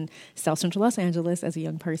to live in South Central Los Angeles as a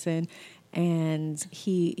young person. And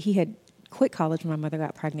he had quit college when my mother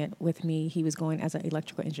got pregnant with me. He was going as an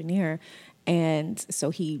electrical engineer. And so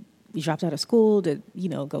he dropped out of school to,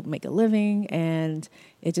 go make a living. And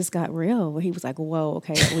it just got real where he was like, whoa,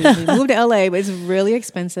 okay, we moved to LA, but it's really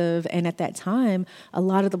expensive. And at that time, a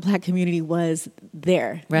lot of the Black community was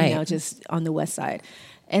there, right. Just on the West Side.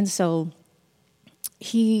 And so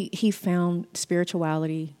he found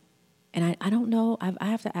spirituality. And I don't know, I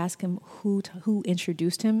have to ask him who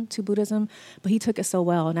introduced him to Buddhism, but he took it so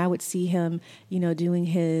well. And I would see him, doing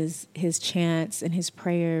his chants and his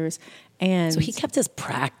prayers. And so he kept his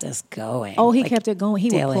practice going. Oh, he kept it going. He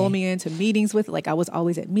daily. would pull me into meetings I was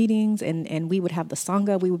always at meetings and we would have the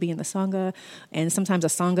Sangha. We would be in the Sangha. And sometimes a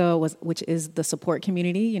Sangha which is the support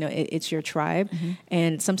community, it's your tribe. Mm-hmm.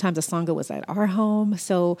 And sometimes a Sangha was at our home.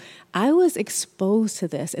 So I was exposed to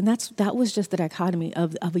this. And that was just the dichotomy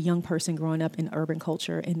of a young person growing up in urban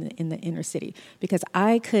culture in the inner city. Because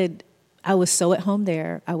I was so at home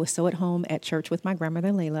there. I was so at home at church with my grandmother,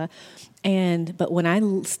 Layla. But when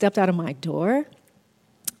I stepped out of my door,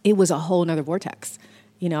 it was a whole nother vortex.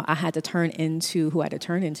 I had to turn into who I had to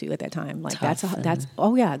turn into at that time. Like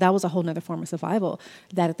that was a whole nother form of survival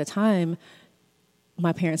that at the time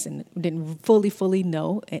my parents didn't fully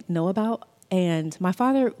know about. And my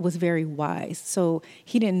father was very wise, so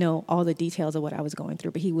he didn't know all the details of what I was going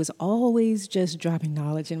through, but he was always just dropping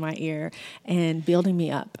knowledge in my ear and building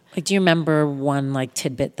me up. Like, do you remember one like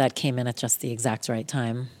tidbit that came in at just the exact right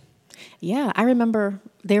time? Yeah, I remember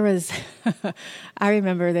there was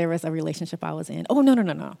a relationship I was in. Oh,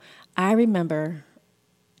 no. I remember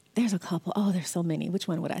there's a couple. Oh, there's so many. Which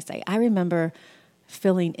one would I say? I remember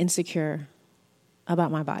feeling insecure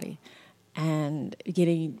about my body. And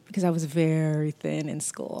because I was very thin in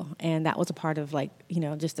school, and that was a part of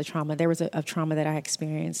just the trauma. There was a trauma that I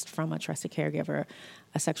experienced from a trusted caregiver,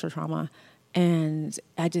 a sexual trauma, and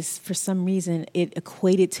I just, for some reason, it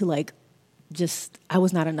equated to I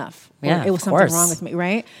was not enough. Yeah, it was something wrong with me,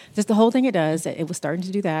 right? Just the whole thing it does, it was starting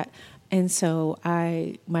to do that. And so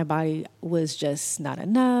my body was just not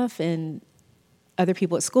enough, and other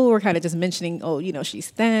people at school were kind of just mentioning,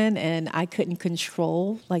 she's thin, and I couldn't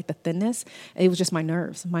control the thinness. It was just my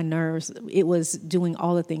nerves. It was doing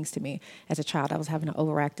all the things to me. As a child, I was having an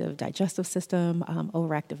overactive digestive system,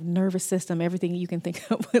 overactive nervous system. Everything you can think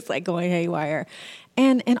of was going haywire.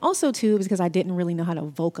 And also too, because I didn't really know how to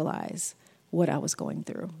vocalize what I was going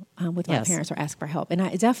through with my parents or ask for help. And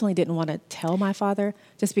I definitely didn't want to tell my father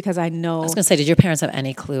just because I know... I was going to say, did your parents have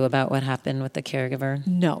any clue about what happened with the caregiver?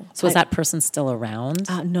 No. So was that person still around?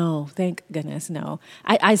 No, thank goodness, no.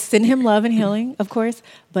 I send him love and healing, of course,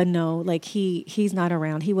 but no, he's not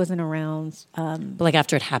around. He wasn't around. But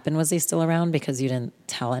after it happened, was he still around because you didn't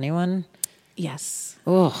tell anyone? Yes.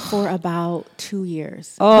 Oh. For about 2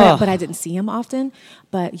 years. Oh. But I didn't see him often.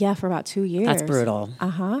 But yeah, for about 2 years. That's brutal.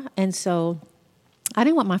 Uh-huh. And so I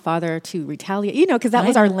didn't want my father to retaliate, because that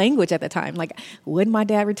was our language at the time. Would my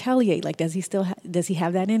dad retaliate? Does he still does he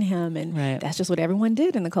have that in him? And that's just what everyone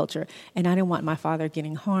did in the culture. And I didn't want my father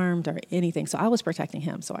getting harmed or anything. So I was protecting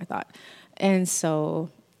him, so I thought. And so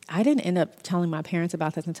I didn't end up telling my parents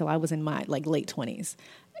about this until I was in my late 20s.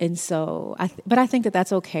 And so, but I think that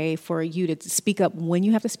that's okay for you to speak up when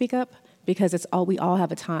you have to speak up, because we all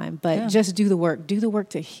have a time, but just do the work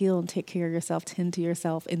to heal and take care of yourself, tend to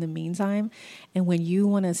yourself in the meantime. And when you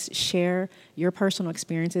want to share your personal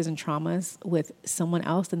experiences and traumas with someone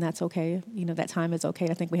else, then that's okay. That time is okay.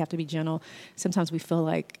 I think we have to be gentle. Sometimes we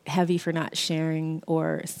feel heavy for not sharing,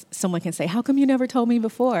 or someone can say, how come you never told me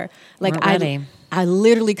before? I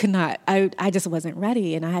literally could not. I just wasn't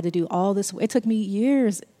ready, and I had to do all this. It took me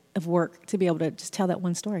years of work to be able to just tell that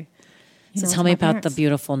one story. So to tell me my about the parents.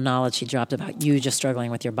 beautiful knowledge he dropped about you just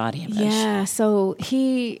struggling with your body image. Yeah, so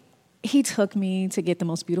he took me to get the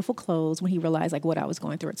most beautiful clothes when he realized like what I was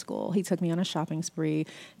going through at school. He took me on a shopping spree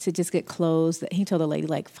to just get clothes that he told the lady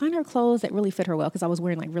like find her clothes that really fit her well because I was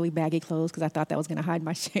wearing like really baggy clothes because I thought that was going to hide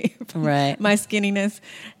my shape, Right. my skinniness.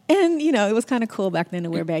 And it was kind of cool back then to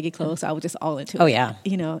wear baggy clothes, so I was just all into it. Oh, yeah.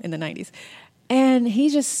 In the 90s. And he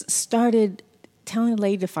just started telling the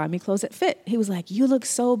lady to find me clothes that fit. He was like, you look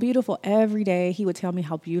so beautiful. Every day he would tell me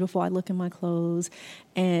how beautiful I look in my clothes.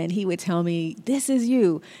 And he would tell me, this is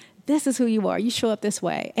you. This is who you are. You show up this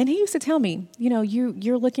way. And he used to tell me,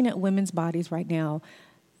 you're looking at women's bodies right now,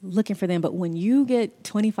 looking for them. But when you get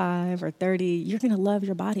 25 or 30, you're going to love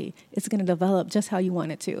your body. It's going to develop just how you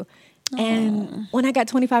want it to. Aww. And when I got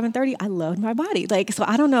 25 and 30, I loved my body. So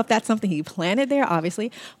I don't know if that's something he planted there,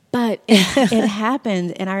 obviously, but it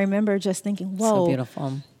happened. And I remember just thinking, whoa. So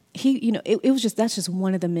beautiful. He, that's just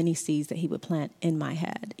one of the many seeds that he would plant in my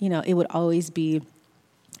head. It would always be,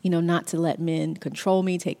 not to let men control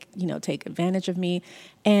me, take advantage of me.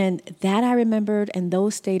 And that I remembered, and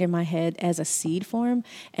those stayed in my head as a seed form.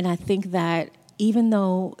 And I think that even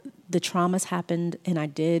though the traumas happened and I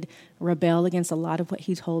did rebel against a lot of what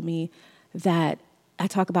he told me, that I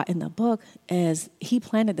talk about in the book as he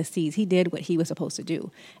planted the seeds. He did what he was supposed to do.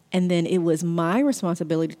 And then it was my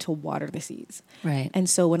responsibility to water the seeds. Right. And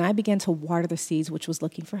so when I began to water the seeds, which was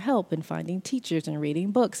looking for help and finding teachers and reading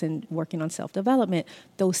books and working on self-development,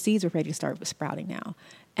 those seeds were ready to start sprouting now.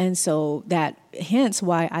 And so hence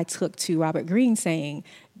why I took to Robert Greene saying,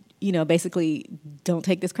 basically, don't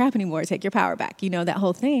take this crap anymore, take your power back, that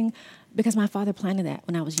whole thing, because my father planted that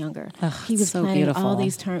when I was younger. He was so planting beautiful. all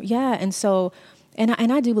these terms. Yeah, and so... And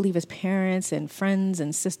I do believe as parents and friends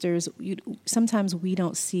and sisters, sometimes we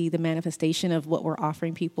don't see the manifestation of what we're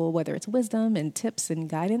offering people, whether it's wisdom and tips and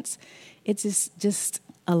guidance. It's just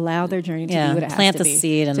allow their journey to be what it has to be. Plant the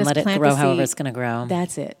seed and just let it grow however it's going to grow.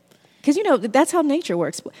 That's it. Because, that's how nature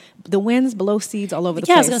works. The winds blow seeds all over the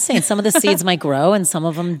place. Yeah, I was going to say, some of the seeds might grow and some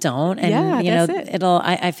of them don't. And, that's it.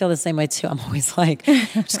 I feel the same way too. I'm always like,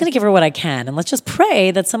 I'm just going to give her what I can. And let's just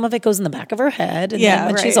pray that some of it goes in the back of her head. And then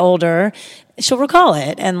when she's older, she'll recall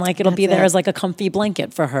it. And it'll be there as a comfy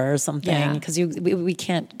blanket for her or something. Because we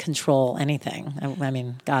can't control anything. I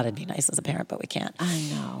mean, God, it'd be nice as a parent, but we can't. I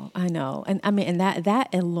know. And I mean, and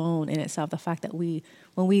that alone in itself, the fact that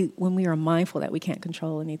when we are mindful that we can't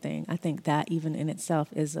control anything, I think that even in itself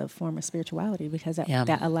is a form of spirituality because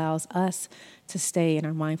that allows us to stay in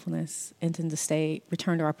our mindfulness and to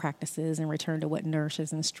return to our practices and return to what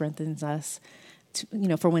nourishes and strengthens us,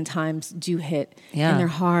 for when times do hit and they're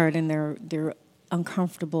hard and they're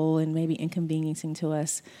uncomfortable and maybe inconveniencing to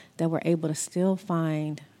us, that we're able to still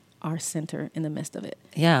find our center in the midst of it.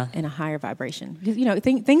 Yeah. In a higher vibration. Because,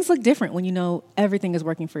 things look different when everything is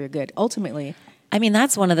working for your good. Ultimately, I mean,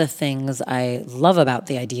 that's one of the things I love about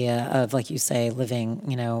the idea of, like you say, living,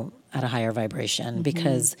 at a higher vibration,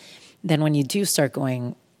 because then when you do start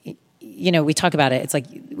going, we talk about it,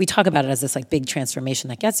 we talk about it as this big transformation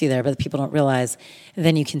that gets you there, but people don't realize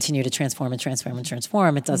then you continue to transform and transform and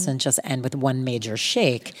transform. It doesn't just end with one major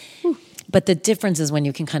shake. But the difference is when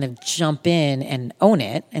you can kind of jump in and own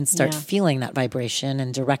it and start feeling that vibration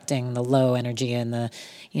and directing the low energy and the,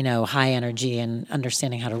 high energy and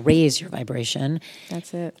understanding how to raise your vibration.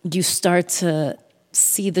 That's it. You start to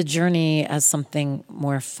see the journey as something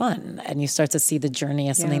more fun, and you start to see the journey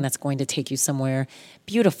as something that's going to take you somewhere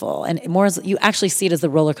beautiful, and more as you actually see it as the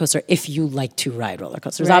roller coaster if you like to ride roller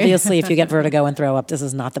coasters. Right. Obviously, if you get vertigo and throw up, this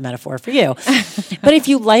is not the metaphor for you. But if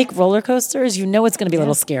you like roller coasters, it's going to be a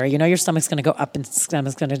little scary. Your stomach's going to go up and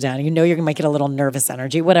stomach's going to go down. You might get a little nervous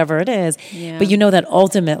energy, whatever it is. Yeah. But that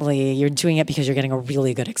ultimately you're doing it because you're getting a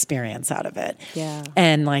really good experience out of it. Yeah.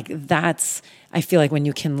 And that's, I feel like when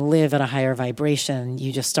you can live at a higher vibration,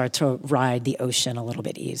 you just start to ride the ocean a little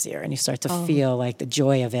bit easier, and you start to feel the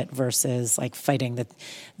joy of it versus fighting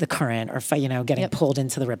the current or getting pulled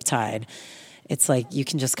into the riptide. It's you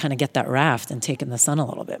can just kind of get that raft and take in the sun a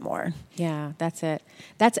little bit more. Yeah, that's it.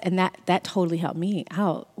 That totally helped me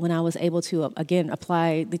out when I was able to again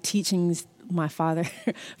apply the teachings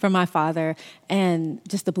from my father and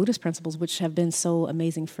just the Buddhist principles, which have been so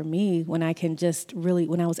amazing for me when I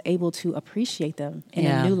was able to appreciate them in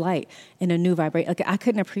a new light, in a new vibration. I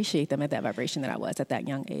couldn't appreciate them at that vibration that I was at that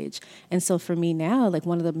young age. And so for me now,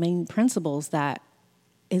 one of the main principles that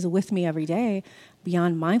is with me every day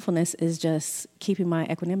beyond mindfulness is just keeping my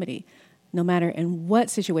equanimity. No matter in what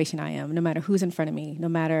situation I am, no matter who's in front of me, no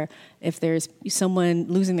matter if there's someone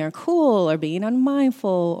losing their cool or being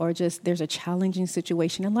unmindful or just there's a challenging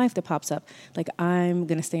situation in life that pops up, I'm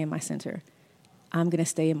going to stay in my center. I'm going to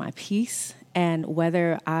stay in my peace And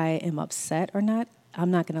whether I am upset or not, I'm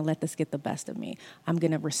not going to let this get the best of me. I'm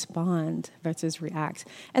going to respond versus react.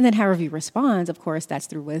 And then however you respond, of course, that's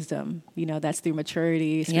through wisdom. That's through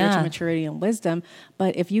maturity, spiritual maturity and wisdom.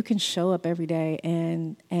 But if you can show up every day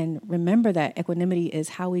and remember that equanimity is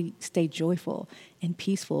how we stay joyful and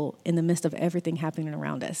peaceful in the midst of everything happening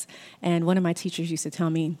around us. And one of my teachers used to tell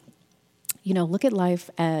me, look at life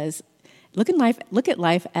as an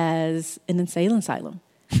insane asylum.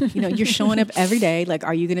 You're showing up every day. Like,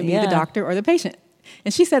 are you going to be the doctor or the patient?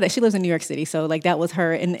 And she said that she lives in New York City. So that was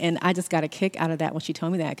her. And I just got a kick out of that when she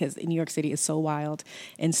told me that, because New York City is so wild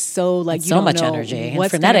and so you so don't much know energy and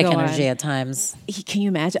what's frenetic gonna go energy on. at times. Can you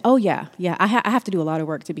imagine? Oh yeah. Yeah. I have to do a lot of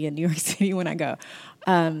work to be in New York City when I go,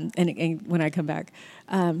 and when I come back.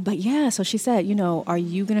 But yeah, so she said, are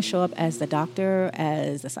you going to show up as the doctor,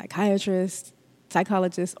 as the psychologist,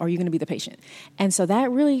 or are you going to be the patient? And so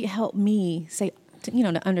that really helped me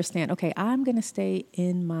to understand, okay, I'm going to stay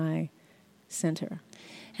in my center.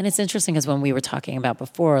 And it's interesting because when we were talking about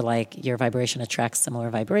before, like your vibration attracts similar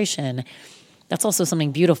vibration, that's also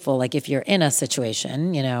something beautiful. Like if you're in a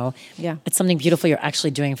situation, it's something beautiful you're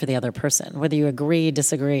actually doing for the other person. Whether you agree,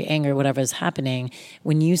 disagree, anger, whatever is happening,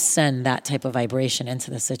 when you send that type of vibration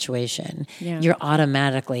into the situation, you're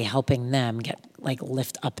automatically helping them get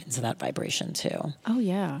lift up into that vibration too. Oh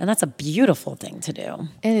yeah. And that's a beautiful thing to do.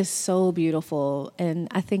 It is so beautiful. And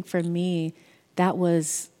I think for me, that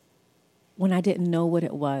was when I didn't know what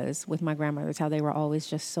it was with my grandmothers, how they were always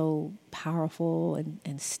just so powerful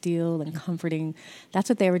and still and comforting. That's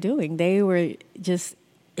what they were doing. They were just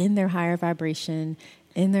in their higher vibration,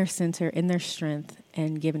 in their center, in their strength,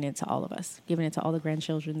 and giving it to all of us, giving it to all the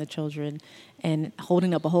grandchildren, the children, and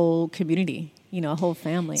holding up a whole community, a whole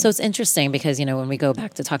family. So it's interesting because, when we go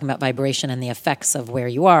back to talking about vibration and the effects of where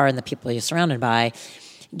you are and the people you're surrounded by,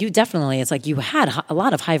 you definitely, it's like you had a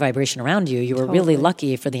lot of high vibration around you. You were really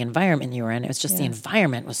lucky for the environment you were in. It was just the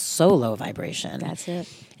environment was so low vibration. That's it.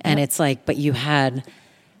 And it's like, but you had,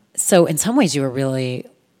 so in some ways you were really,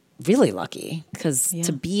 really lucky because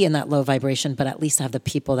to be in that low vibration, but at least have the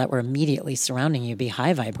people that were immediately surrounding you be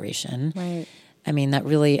high vibration. Right. I mean,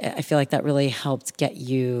 I feel like that really helped get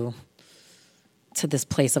you to this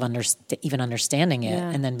place of even understanding it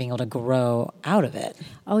and then being able to grow out of it.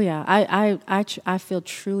 Oh yeah. I feel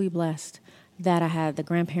truly blessed that I had the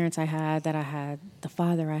grandparents I had, that I had the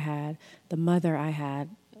father I had, the mother I had,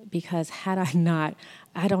 because had I not,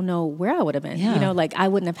 I don't know where I would have been. Yeah. I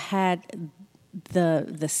wouldn't have had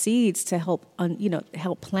the seeds to help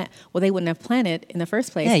help plant. Well, they wouldn't have planted in the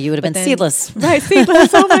first place. Yeah, you would have been seedless. Right,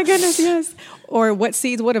 seedless. Oh my goodness, yes. Or what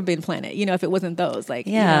seeds would have been planted, if it wasn't those. What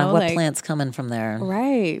plants coming from there?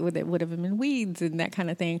 Right, it would have been weeds and that kind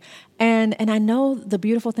of thing. And I know the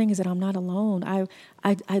beautiful thing is that I'm not alone.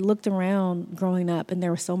 I looked around growing up, and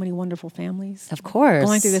there were so many wonderful families. Of course.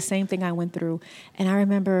 Going through the same thing I went through. And I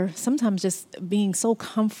remember sometimes just being so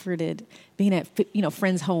comforted, being at,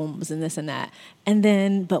 friends' homes and this and that. And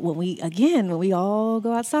then, but when we all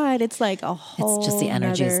go outside, it's like a whole It's just the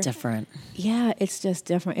energy is different. Yeah, it's just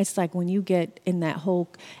different. It's like when you get in that whole,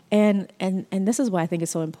 and this is why I think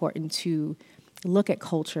it's so important to look at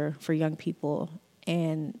culture for young people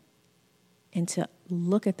and to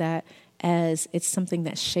look at that as it's something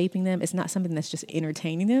that's shaping them. It's not something that's just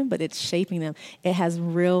entertaining them, but it's shaping them. It has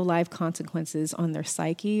real life consequences on their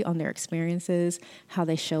psyche, on their experiences, how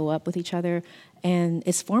they show up with each other. And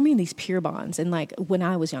it's forming these pure bonds. And when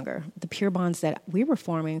I was younger, the pure bonds that we were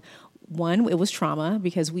forming, one, it was trauma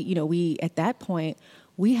because we at that point,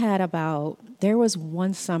 we had there was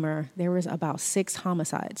one summer, there was about 6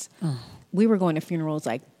 homicides. Oh. We were going to funerals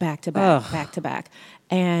back to back, back to back.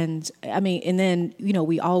 And I mean, and then,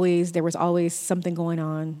 there was always something going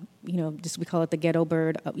on, we call it the ghetto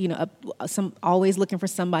bird, always looking for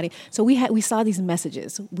somebody. So we saw these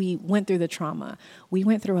messages. We went through the trauma. We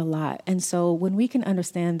went through a lot. And so when we can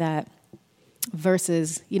understand that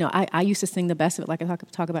versus, I used to sing the best of it, like I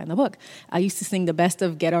talk about in the book. I used to sing the best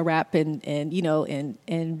of ghetto rap and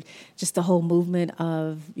just the whole movement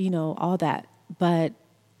of, all that. But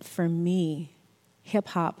for me, hip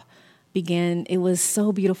hop it was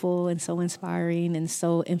so beautiful and so inspiring and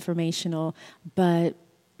so informational, but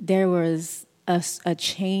there was a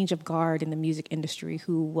change of guard in the music industry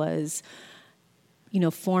who was,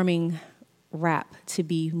 forming rap to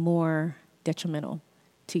be more detrimental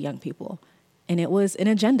to young people. And it was an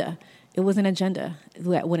agenda. It was an agenda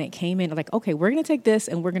that when it came in, okay, we're going to take this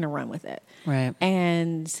and we're going to run with it. Right.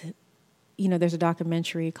 And, there's a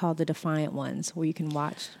documentary called The Defiant Ones where you can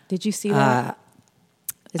watch. Did you see that?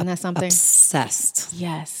 Isn't that something? Obsessed.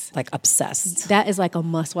 Yes. Like obsessed. That is like a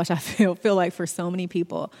must watch, I feel like, for so many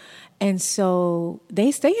people. And so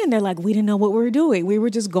they stay in there like, we didn't know what we were doing. We were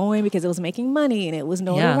just going because it was making money and it was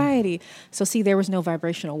notoriety. So see, there was no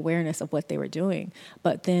vibrational awareness of what they were doing.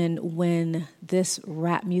 But then when this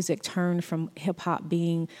rap music turned from hip hop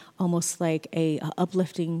being almost like a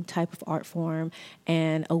uplifting type of art form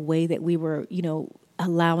and a way that we were,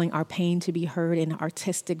 allowing our pain to be heard in an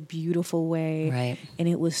artistic, beautiful way. Right. And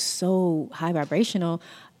it was so high vibrational.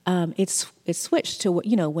 It's switched to,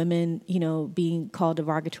 women, being called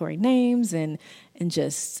derogatory names and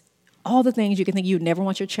just all the things you can think you'd never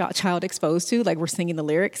want your child exposed to. Like, we're singing the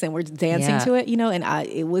lyrics and we're dancing to it, and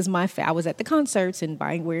it was I was at the concerts and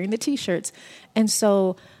wearing the T-shirts. And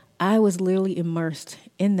so I was literally immersed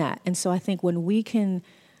in that. And so I think when we can,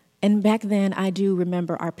 and back then I do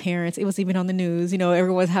remember our parents, it was even on the news,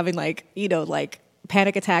 everyone was having like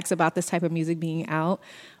panic attacks about this type of music being out,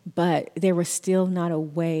 but there was still not a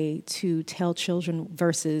way to tell children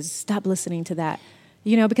versus stop listening to that,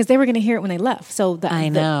 because they were going to hear it when they left. So I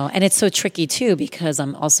know. And it's so tricky too, because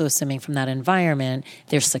I'm also assuming from that environment,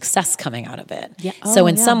 there's success coming out of it. Yeah. So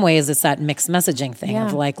in some ways it's that mixed messaging thing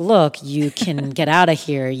of like, look, you can get out of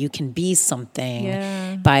here. You can be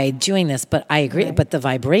something by doing this. But I agree. Right. But the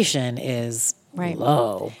vibration is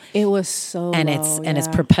low. It was so and low, it's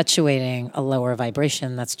perpetuating a lower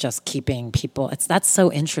vibration that's just keeping people. That's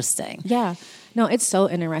so interesting. Yeah. No, it's so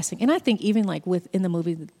interesting. And I think even like within the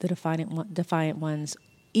movie, The Defiant Ones,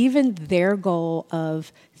 even their goal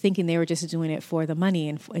of thinking they were just doing it for the money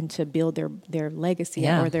and to build their legacy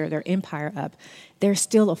or their empire up, there's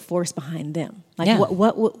still a force behind them. Like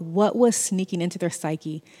what was sneaking into their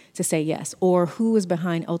psyche to say yes, or who was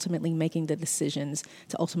behind ultimately making the decisions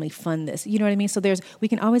to ultimately fund this? You know what I mean? So we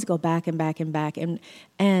can always go back and back and back,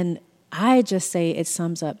 and I just say it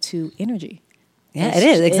sums up to energy. Yeah, it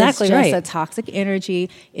is exactly right. It's just a toxic energy.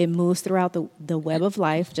 It moves throughout the web of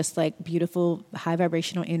life, just like beautiful high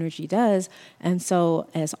vibrational energy does. And so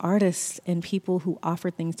as artists and people who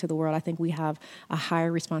offer things to the world, I think we have a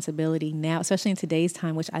higher responsibility now, especially in today's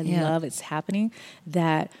time, which I love it's happening,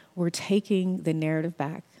 that we're taking the narrative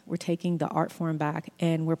back. We're taking the art form back,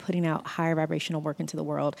 and we're putting out higher vibrational work into the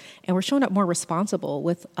world. And we're showing up more responsible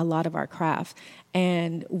with a lot of our craft.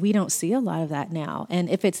 And we don't see a lot of that now. And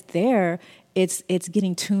if it's there, it's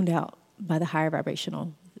getting tuned out by the higher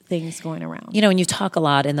vibrational things going around. And you talk a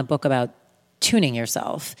lot in the book about tuning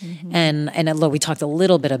yourself. And we talked a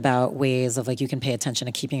little bit about ways of like you can pay attention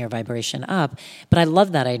to keeping your vibration up. But I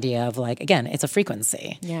love that idea of like, again, it's a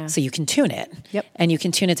frequency. Yeah. So you can tune it. Yep. And you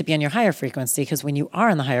can tune it to be on your higher frequency, because when you are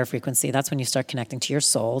on the higher frequency, that's when you start connecting to your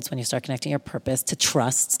soul. It's when you start connecting your purpose, to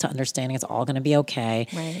trust, to understanding it's all going to be okay.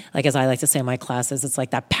 Right. Like, as I like to say in my classes, it's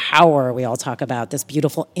like that power we all talk about, this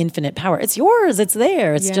beautiful infinite power. It's yours. It's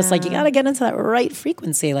there. It's just like you got to get into that right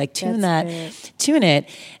frequency, like tune it.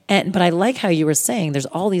 But I like how you were saying there's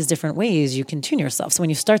all these different ways you can tune yourself. So when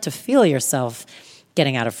you start to feel yourself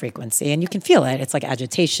getting out of frequency, and you can feel it, it's like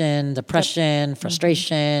agitation, depression,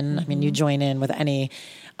 frustration. I mean, you join in with any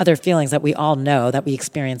other feelings that we all know that we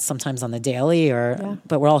experience sometimes on the daily,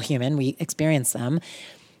 but we're all human. We experience them.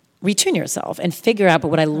 Retune yourself and figure out. But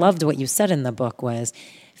what I loved what you said in the book was,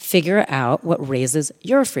 figure out what raises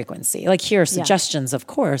your frequency. Like, here are suggestions, of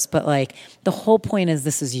course, but like the whole point is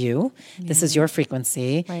this is you. This is your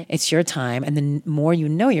frequency. Right. It's your time. And the more you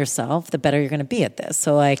know yourself, the better you're going to be at this.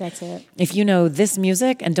 So like, that's it. If you know this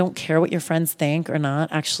music and don't care what your friends think or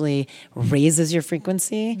not actually raises your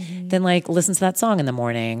frequency, then like listen to that song in the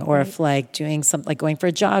morning. Or if like doing something like going for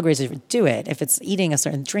a jog raises, do it. If it's eating a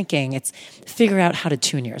certain drinking, it's figure out how to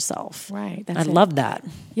tune yourself. Right. I love that.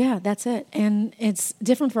 Yeah, that's it. And it's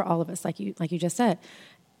different for all of us, like you just said.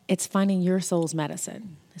 It's finding your soul's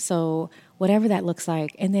medicine. So whatever that looks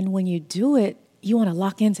like, and then when you do it, you want to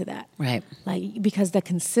lock into that, right? Like, because the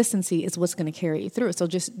consistency is what's going to carry you through. So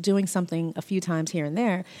just doing something a few times here and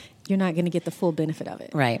there, you're not going to get the full benefit of it,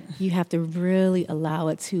 right? You have to really allow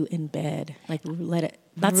it to embed, like let it.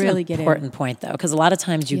 That's really an important point, though, because a lot of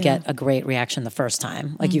times you get a great reaction the first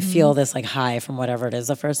time. Like you feel this like high from whatever it is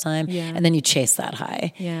the first time, and then you chase that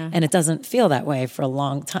high. Yeah. And it doesn't feel that way for a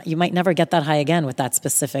long time. You might never get that high again with that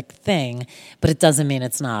specific thing, but it doesn't mean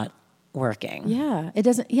it's not working. Yeah, it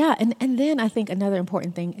doesn't. Yeah, and then I think another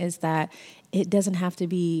important thing is that it doesn't have to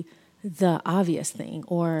be the obvious thing,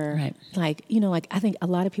 or like I think a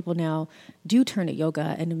lot of people now do turn to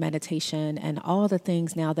yoga and to meditation and all the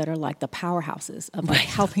things now that are like the powerhouses of like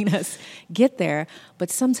helping us get there. But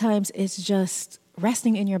sometimes it's just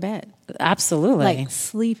resting in your bed. Absolutely. Like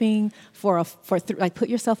sleeping like put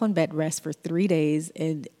yourself on bed rest for 3 days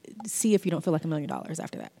and see if you don't feel like $1 million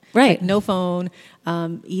after that. Right. Like no phone,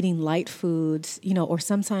 eating light foods, or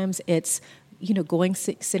sometimes it's,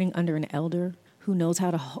 sitting under an elder who knows how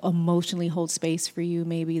to emotionally hold space for you,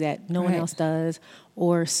 maybe that no one else does,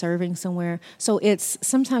 or serving somewhere. So it's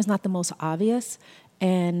sometimes not the most obvious, but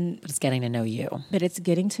it's getting to know you. But it's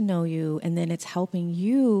getting to know you, and then it's helping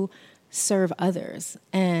you serve others.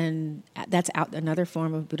 And that's another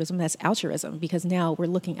form of Buddhism, that's altruism, because now we're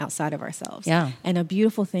looking outside of ourselves. Yeah. And a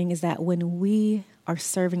beautiful thing is that when we are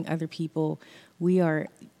serving other people,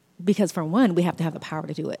 because for one, we have to have the power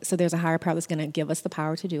to do it. So there's a higher power that's going to give us the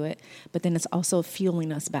power to do it, but then it's also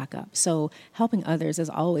fueling us back up. So helping others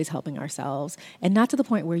is always helping ourselves, and not to the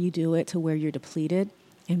point where you do it to where you're depleted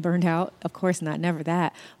and burned out. Of course not, never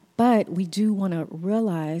that. But we do want to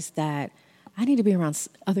realize that I need to be around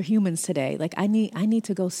other humans today. Like I need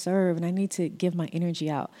to go serve, and I need to give my energy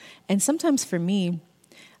out. And sometimes for me,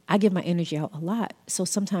 I give my energy out a lot. So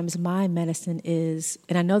sometimes my medicine is,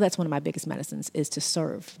 and I know that's one of my biggest medicines, is to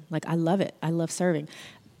serve. Like I love it. I love serving.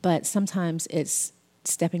 But sometimes it's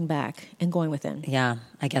stepping back and going within. Yeah,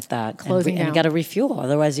 I get that. Closing and you got to refuel.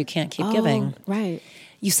 Otherwise you can't keep giving. Right.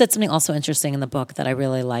 You said something also interesting in the book that I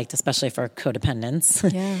really liked, especially for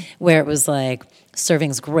codependence, Yeah. where it was like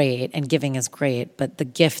serving's great and giving is great, but the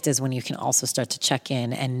gift is when you can also start to check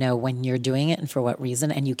in and know when you're doing it and for what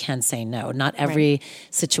reason, and you can say no. Not every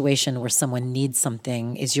situation where someone needs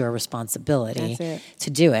something is your responsibility to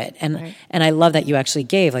do it. And I love that you actually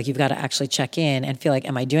gave, like you've got to actually check in and feel like,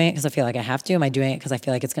 am I doing it because I feel like I have to? Am I doing it because I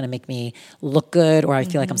feel like it's going to make me look good, or I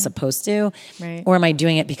feel like I'm supposed to? Right. Or am I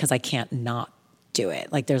doing it because I can't not do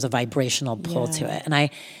it? Like there's a vibrational pull to it. And I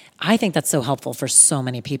think that's so helpful for so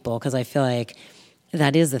many people, because I feel like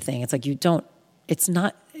that is the thing. It's like it's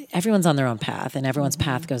not, everyone's on their own path, and everyone's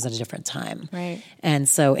path goes at a different time. Right. And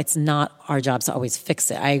so it's not our job to always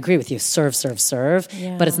fix it. I agree with you, serve,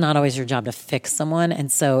 but it's not always your job to fix someone.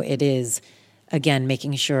 And so it is, again,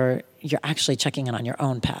 making sure you're actually checking in on your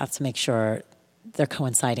own path to make sure they're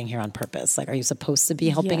coinciding here on purpose. Like, are you supposed to be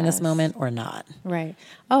helping in this moment or not? Right.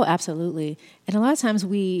 Oh, absolutely. And a lot of times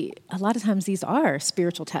these are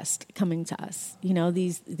spiritual tests coming to us,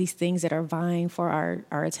 these things that are vying for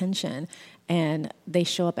our attention, and they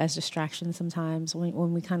show up as distractions sometimes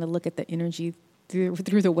when we kind of look at the energy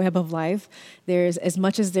through the web of life. There's, as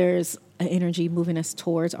much as there's an energy moving us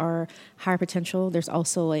towards our higher potential, there's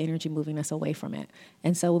also an energy moving us away from it.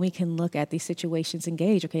 And so when we can look at these situations and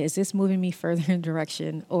gauge, okay, is this moving me further in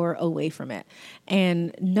direction or away from it?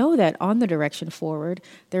 And know that on the direction forward,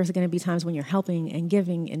 there's going to be times when you're helping and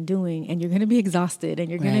giving and doing, and you're going to be exhausted, and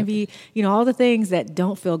you're going to be, all the things that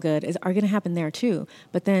don't feel good are going to happen there too.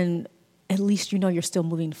 But then at least you're still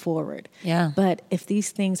moving forward. Yeah. But if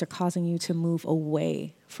these things are causing you to move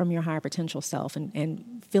away from your higher potential self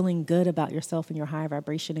and feeling good about yourself and your higher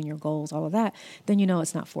vibration and your goals, all of that, then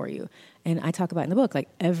it's not for you. And I talk about in the book, like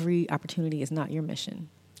every opportunity is not your mission.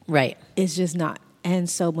 Right. It's just not. And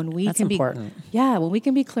so when we can important. When we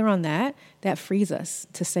can be clear on that frees us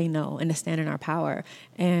to say no and to stand in our power.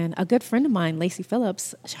 And a good friend of mine, Lacey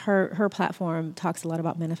Phillips, her platform talks a lot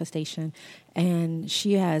about manifestation, and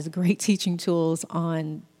she has great teaching tools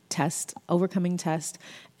on overcoming test,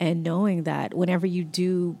 and knowing that whenever you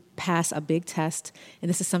do pass a big test, and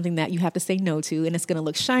this is something that you have to say no to, and it's going to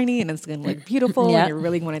look shiny and it's going to look beautiful and you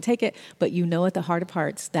really want to take it, but at the heart of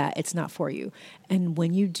hearts that it's not for you. And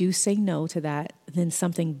when you do say no to that, then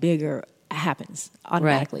something bigger happens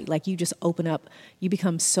automatically. Like you just open up, you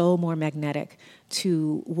become so more magnetic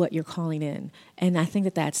to what you're calling in. And I think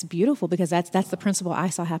that that's beautiful, because that's the principle I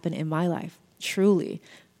saw happen in my life, truly.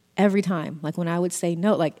 Every time, like when I would say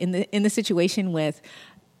no, like in the situation with,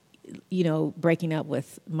 breaking up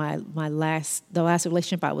with the last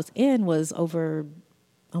relationship I was in was over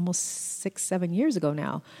almost 6-7 years ago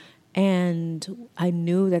now. And I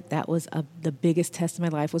knew that was the biggest test of my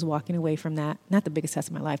life, was walking away from that. Not the biggest test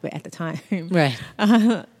of my life, but at the time. Right.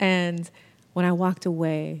 And when I walked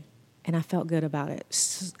away and I felt good about it,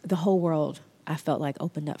 the whole world, I felt like,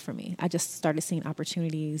 opened up for me. I just started seeing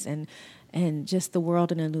opportunities and just the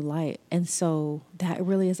world in a new light. And so that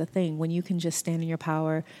really is a thing. When you can just stand in your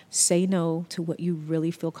power, say no to what you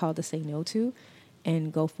really feel called to say no to,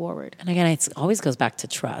 and go forward. And again, it always goes back to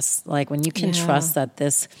trust. Like when you can trust that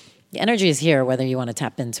the energy is here, whether you want to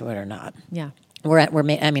tap into it or not. Yeah.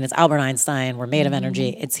 It's Albert Einstein. We're made of energy.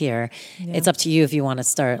 It's here. Yeah. It's up to you if you want to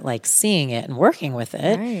start like seeing it and working with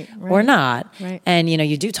it or not. Right. And,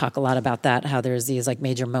 you do talk a lot about that, how there's these like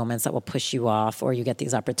major moments that will push you off, or you get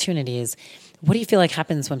these opportunities. What do you feel like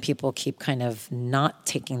happens when people keep kind of not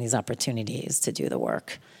taking these opportunities to do the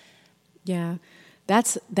work? Yeah,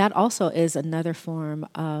 that also is another form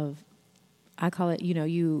of I call it,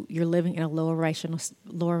 you're living in a lower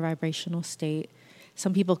vibrational state.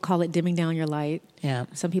 Some people call it dimming down your light. Yeah.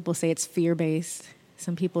 Some people say it's fear-based.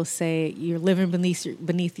 Some people say you're living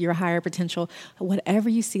beneath your higher potential. Whatever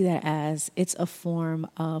you see that as, it's a form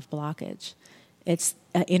of blockage. It's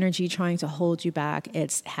an energy trying to hold you back.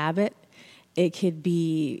 It's habit. It could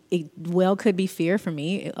be fear for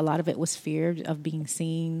me. A lot of it was fear of being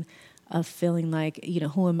seen, of feeling like,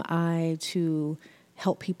 who am I to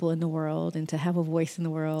help people in the world and to have a voice in the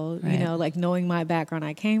world, right. Like knowing my background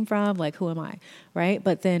I came from, like who am I, right?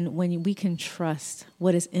 But then when we can trust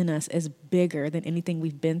what is in us is bigger than anything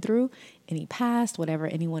we've been through, any past, whatever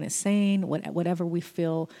anyone is saying, whatever we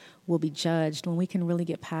feel will be judged, when we can really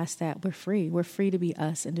get past that, we're free. We're free to be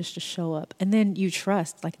us and just to show up. And then you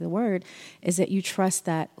trust, like the word is that you trust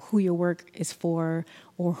that who your work is for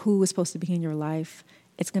or who is supposed to be in your life,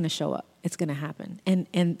 it's going to show up. It's going to happen.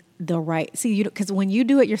 And the right, because when you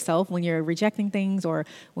do it yourself, when you're rejecting things or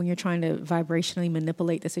when you're trying to vibrationally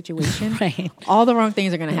manipulate the situation, right. all the wrong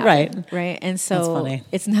things are going to happen. Right. Right. And so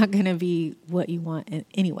it's not going to be what you want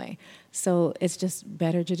anyway. So it's just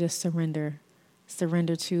better to just surrender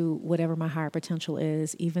to whatever my higher potential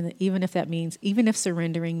is, even if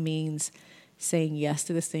surrendering means saying yes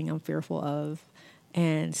to this thing I'm fearful of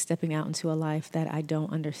and stepping out into a life that I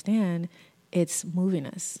don't understand. It's moving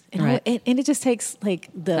us. And, right. and it just takes like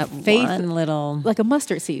the that faith, one little, like a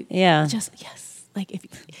mustard seed. Yeah. Just yes. Like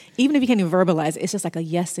even if you can't even verbalize it, it's just like a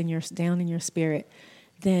yes down in your spirit.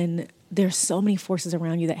 Then there's so many forces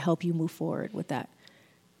around you that help you move forward with that.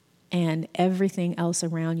 And everything else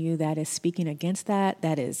around you that is speaking against that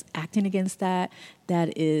is acting against that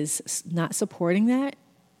is not supporting that,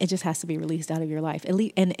 it just has to be released out of your life. At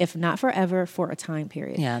least, and if not forever, for a time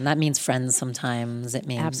period. Yeah, and that means friends sometimes. It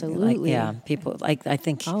means absolutely. People I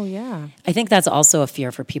think. Oh yeah. I think that's also a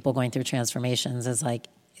fear for people going through transformations. Is like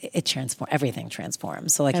everything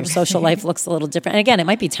transforms. So like your social life looks a little different. And again, it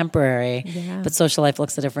might be temporary, but social life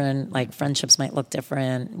looks different. Like friendships might look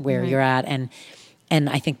different where you're at, and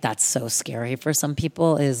I think that's so scary for some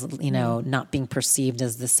people. Is not being perceived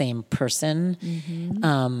as the same person.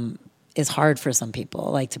 Mm-hmm. Is hard for some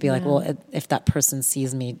people, like to be like, well, if that person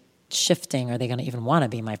sees me shifting, are they going to even want to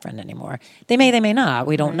be my friend anymore? They may not.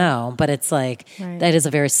 We don't know. But it's like, that is a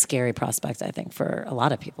very scary prospect, I think, for a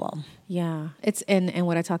lot of people. Yeah. It's, and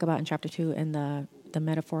what I talk about in chapter 2 in the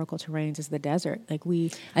metaphorical terrains is the desert. Like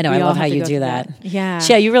I know, I love how you do that. Yeah.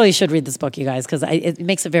 Yeah, you really should read this book, you guys, because it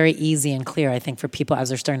makes it very easy and clear, I think, for people as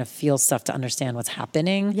they're starting to feel stuff to understand what's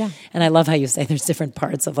happening. Yeah. And I love how you say there's different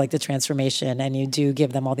parts of like the transformation, and you do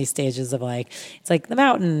give them all these stages of like, it's like the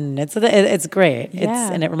mountain. It's great.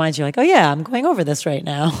 Yeah. And it reminds you like, oh yeah, I'm going over this right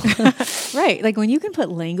now. Right. Like when you can put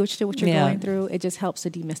language to what you're going through, it just helps to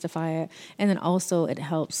demystify it. And then also it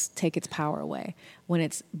helps take its power away when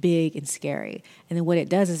it's big and scary. And then what it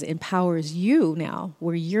does is it empowers you now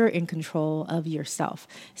where you're in control of yourself.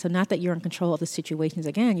 So not that you're in control of the situations.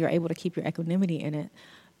 Again, you're able to keep your equanimity in it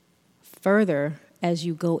further as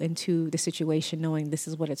you go into the situation knowing this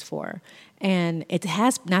is what it's for. And it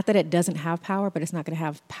has, not that it doesn't have power, but it's not going to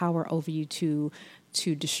have power over you to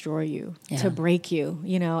destroy you, to break you,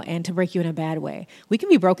 and to break you in a bad way. We can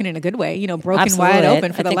be broken in a good way, broken Absolutely. wide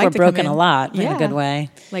open for the light to come in. I think we're broken a lot in a good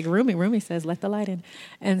way. Like Rumi says, let the light in.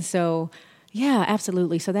 And so, yeah,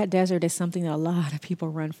 absolutely. So that desert is something that a lot of people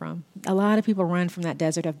run from. A lot of people run from that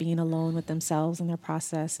desert of being alone with themselves and their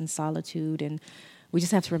process and solitude. And we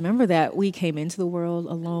just have to remember that we came into the world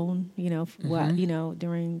alone,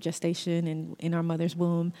 during gestation and in our mother's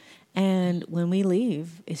womb. And when we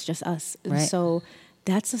leave, it's just us. And so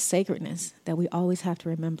that's a sacredness that we always have to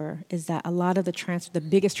remember, is that a lot of the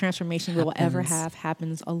biggest transformation we will ever have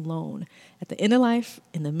happens alone. At the end of life,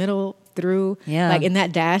 in the middle, through, like in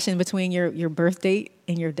that dash in between your birth date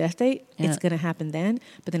and your death date, it's going to happen then,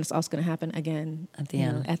 but then it's also going to happen again at the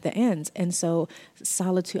end. At the end. And so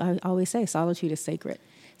solitude, I always say solitude is sacred.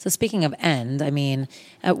 So speaking of end, I mean,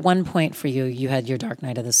 at one point for you, you had your dark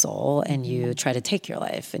night of the soul and you tried to take your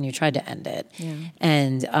life and you tried to end it. Yeah.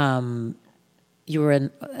 And you were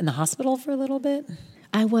in the hospital for a little bit?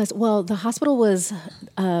 I was. Well, the hospital was,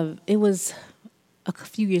 it was a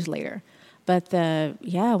few years later. But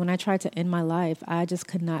when I tried to end my life, I just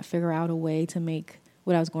could not figure out a way to make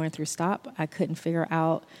what I was going through stop. I couldn't figure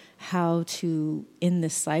out how to end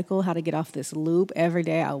this cycle, how to get off this loop. Every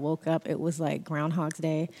day I woke up, it was like Groundhog's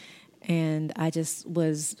Day, and I just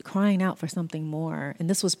was crying out for something more. And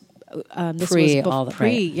this was pre all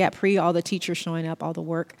the teachers showing up, all the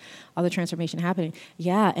work, all the transformation happening.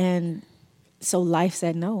 Yeah, and so life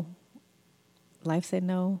said no. Life said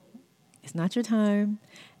no. It's not your time.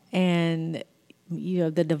 And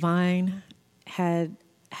the divine had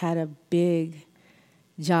had a big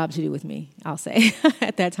job to do with me, I'll say,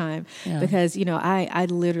 at that time. Yeah. Because, I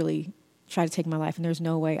literally tried to take my life, and there's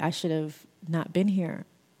no way I should have not been here.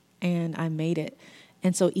 And I made it.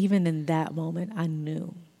 And so even in that moment, I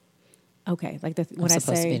knew, okay, like when I'm I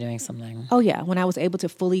supposed say, to be doing something. oh yeah, when I was able to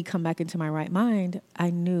fully come back into my right mind,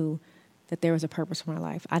 I knew that there was a purpose for my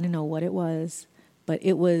life. I didn't know what it was, but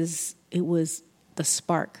it was the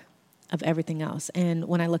spark of everything else. And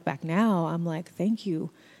when I look back now, I'm like, thank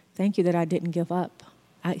you that I didn't give up.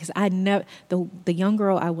 Because I never, the young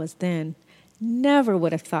girl I was then, never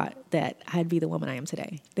would have thought that I'd be the woman I am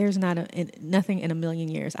today. There's nothing in a million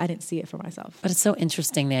years. I didn't see it for myself. But it's so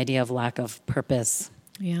interesting, the idea of lack of purpose.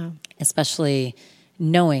 Yeah. Especially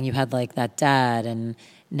knowing you had like that dad and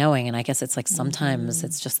knowing, and I guess it's like sometimes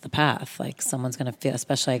it's just the path. Like someone's going to feel,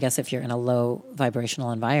 especially I guess if you're in a low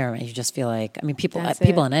vibrational environment, you just feel like, I mean, people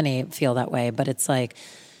in any feel that way, but it's like,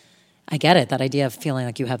 I get it. That idea of feeling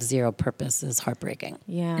like you have zero purpose is heartbreaking.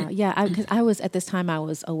 Yeah, yeah. Because I was at this time, I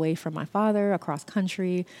was away from my father, across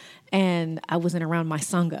country, and I wasn't around my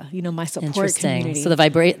sangha, my support community. So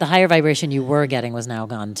the higher vibration you were getting was now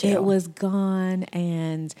gone too. It was gone,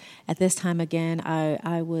 and at this time again,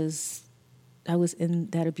 I was in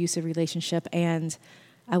that abusive relationship, and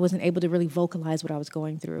I wasn't able to really vocalize what I was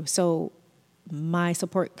going through. So my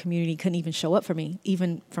support community couldn't even show up for me,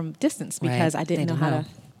 even from distance, because I didn't know how to.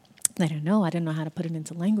 I didn't know how to put it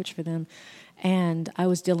into language for them. And I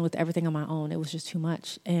was dealing with everything on my own. It was just too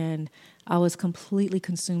much. And I was completely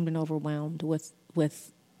consumed and overwhelmed with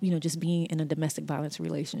just being in a domestic violence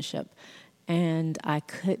relationship. And I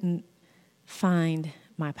couldn't find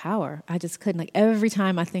my power. I just couldn't. Like every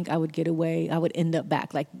time I think I would get away, I would end up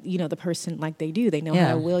back. Like, the person like they do. They know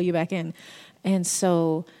how to will you back in. And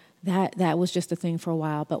so that was just a thing for a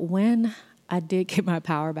while. But when I did get my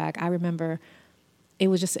power back, I remember it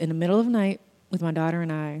was just in the middle of the night with my daughter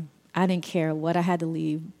and I. I didn't care what I had to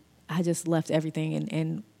leave. I just left everything.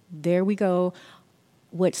 And there we go,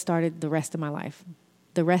 what started the rest of my life,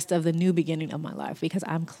 the rest of the new beginning of my life, because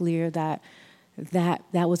I'm clear that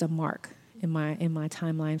was a mark in my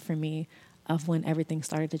timeline for me of when everything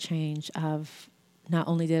started to change. Of not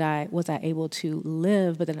only was I able to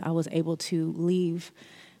live, but then I was able to leave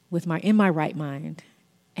in my right mind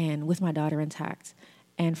and with my daughter intact.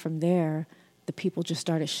 And from there, the people just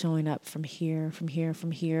started showing up from here.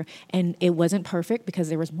 And it wasn't perfect because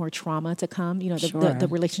there was more trauma to come. The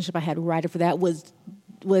relationship I had right after that was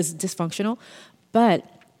dysfunctional, but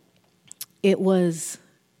it was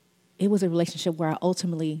a relationship where I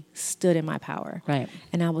ultimately stood in my power. Right.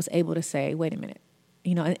 And I was able to say, wait a minute.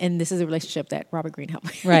 And this is a relationship that Robert Greene helped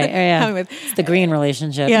me. Right. Yeah. It's the Green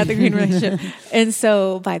relationship. Yeah, the Green relationship. And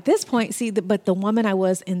so by this point, but the woman I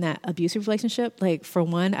was in that abusive relationship, like for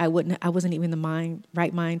one, I wasn't even in the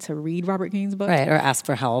right mind to read Robert Greene's book. Right. Or ask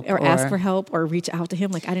for help. Or reach out to him.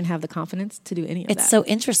 Like I didn't have the confidence to do any of that. It's so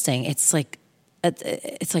interesting. It's like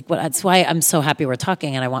that's why I'm so happy we're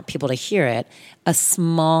talking and I want people to hear it. A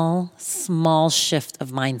small shift of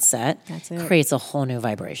mindset creates a whole new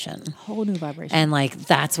vibration. And like,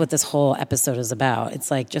 that's what this whole episode is about. It's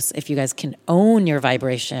like, just if you guys can own your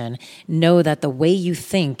vibration, know that the way you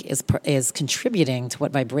think is contributing to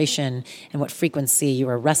what vibration and what frequency you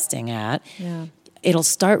are resting at. Yeah. It'll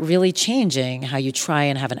start really changing how you try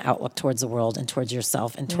and have an outlook towards the world and towards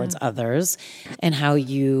yourself and towards others, and how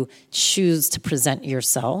you choose to present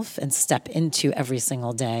yourself and step into every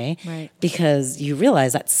single day. Right. Because you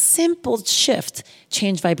realize that simple shift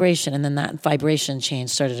changed vibration, and then that vibration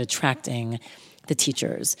change started attracting the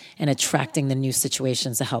teachers and attracting the new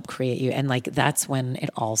situations to help create you. And like, that's when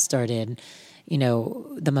it all started.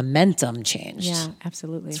 The momentum changed. Yeah,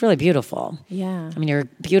 absolutely. It's really beautiful. Yeah. I mean, you're a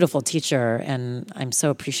beautiful teacher, and I'm so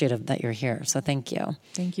appreciative that you're here. So thank you.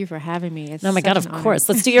 Thank you for having me. Oh my God, of course.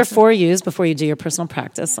 Let's do your 4 U's before you do your personal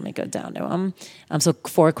practice. Let me go down to them. So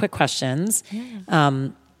 4 quick questions.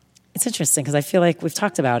 Yeah. It's interesting because I feel like we've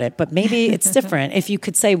talked about it, but maybe it's different. If you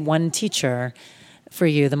could say one teacher for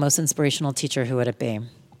you, the most inspirational teacher, who would it be?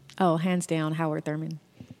 Oh, hands down, Howard Thurman.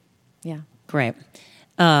 Yeah. Great.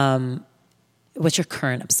 What's your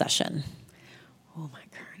current obsession? Oh, my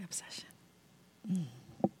current obsession.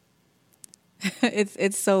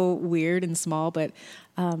 It's so weird and small, but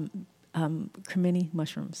cremini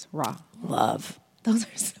mushrooms, raw. Love. Those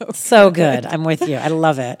are so good. I'm with you. I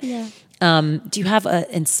love it. Yeah. Do you have an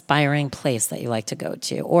inspiring place that you like to go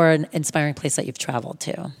to, or an inspiring place that you've traveled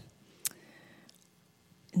to?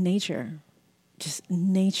 Nature. Just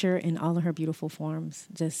nature in all of her beautiful forms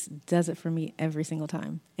just does it for me every single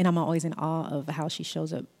time. And I'm always in awe of how she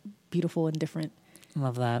shows up beautiful and different.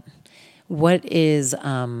 Love that. What is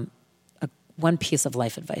one piece of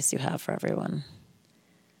life advice you have for everyone?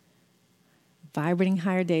 vibrating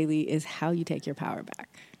higher daily is how you take your power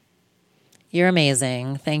back. You're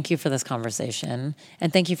amazing. Thank you for this conversation.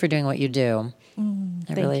 And thank you for doing what you do.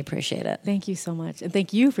 I really appreciate it. Thank you so much. And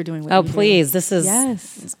thank you for doing what you do. Oh, please. This is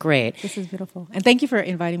it's great. This is beautiful. And thank you for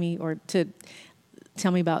inviting me or to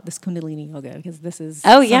tell me about this Kundalini yoga, because this is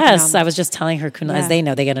yes. I was just telling her, as they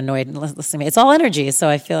know, they get annoyed listening to me. It's all energy. So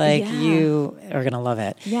I feel like you are going to love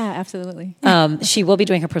it. Yeah, absolutely. She will be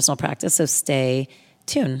doing her personal practice. So stay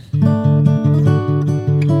tuned.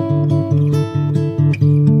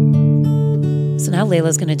 So now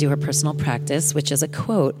Layla's going to do her personal practice, which is a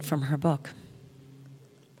quote from her book.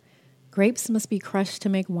 Grapes must be crushed to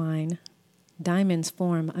make wine. Diamonds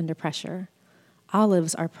form under pressure.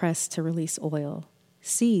 Olives are pressed to release oil.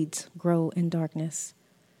 Seeds grow in darkness.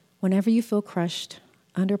 Whenever you feel crushed,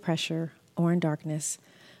 under pressure, or in darkness,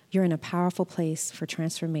 you're in a powerful place for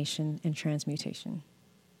transformation and transmutation.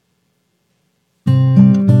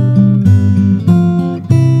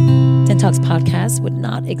 Den Talks podcast would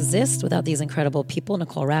not exist without these incredible people: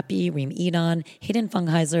 Nicole Rappi, Reem Edon, Hayden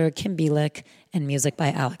Fungheiser, Kim Bielik, and music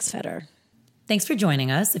by Alex Feder. Thanks for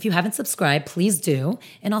joining us. If you haven't subscribed, please do.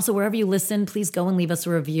 And also, wherever you listen, please go and leave us a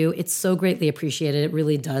review. It's so greatly appreciated. It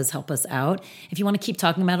really does help us out. If you want to keep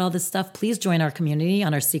talking about all this stuff, please join our community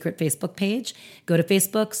on our secret Facebook page. Go to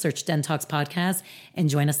Facebook, search Den Talks Podcast, and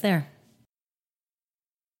join us there.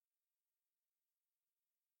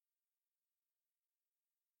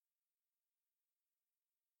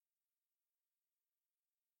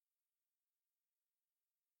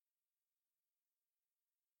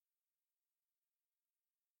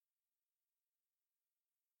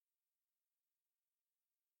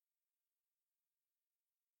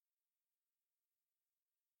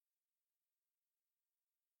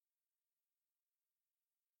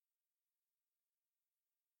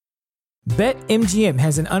 BetMGM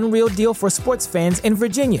has an unreal deal for sports fans in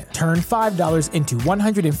Virginia. Turn $5 into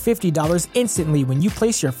 $150 instantly when you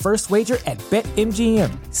place your first wager at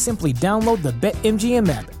BetMGM. Simply download the BetMGM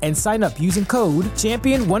app and sign up using code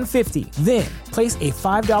Champion150. Then, place a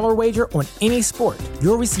 $5 wager on any sport.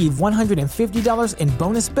 You'll receive $150 in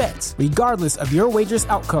bonus bets, regardless of your wager's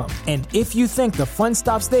outcome. And if you think the fun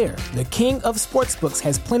stops there, the King of Sportsbooks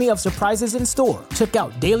has plenty of surprises in store. Check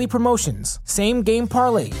out daily promotions, same-game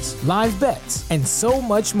parlays, live bets, and so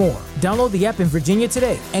much more. Download the app in Virginia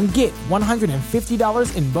today and get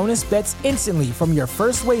 $150 in bonus bets instantly from your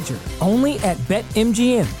first wager. Only at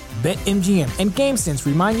BetMGM. BetMGM and GameSense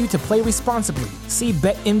remind you to play responsibly. See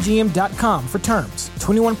BetMGM.com for terms.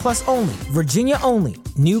 21 plus only. Virginia only.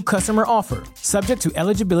 New customer offer. Subject to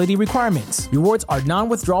eligibility requirements. Rewards are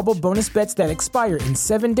non-withdrawable bonus bets that expire in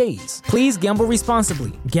 7 days. Please gamble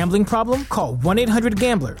responsibly. Gambling problem? Call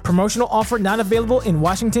 1-800-GAMBLER. Promotional offer not available in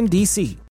Washington, D.C.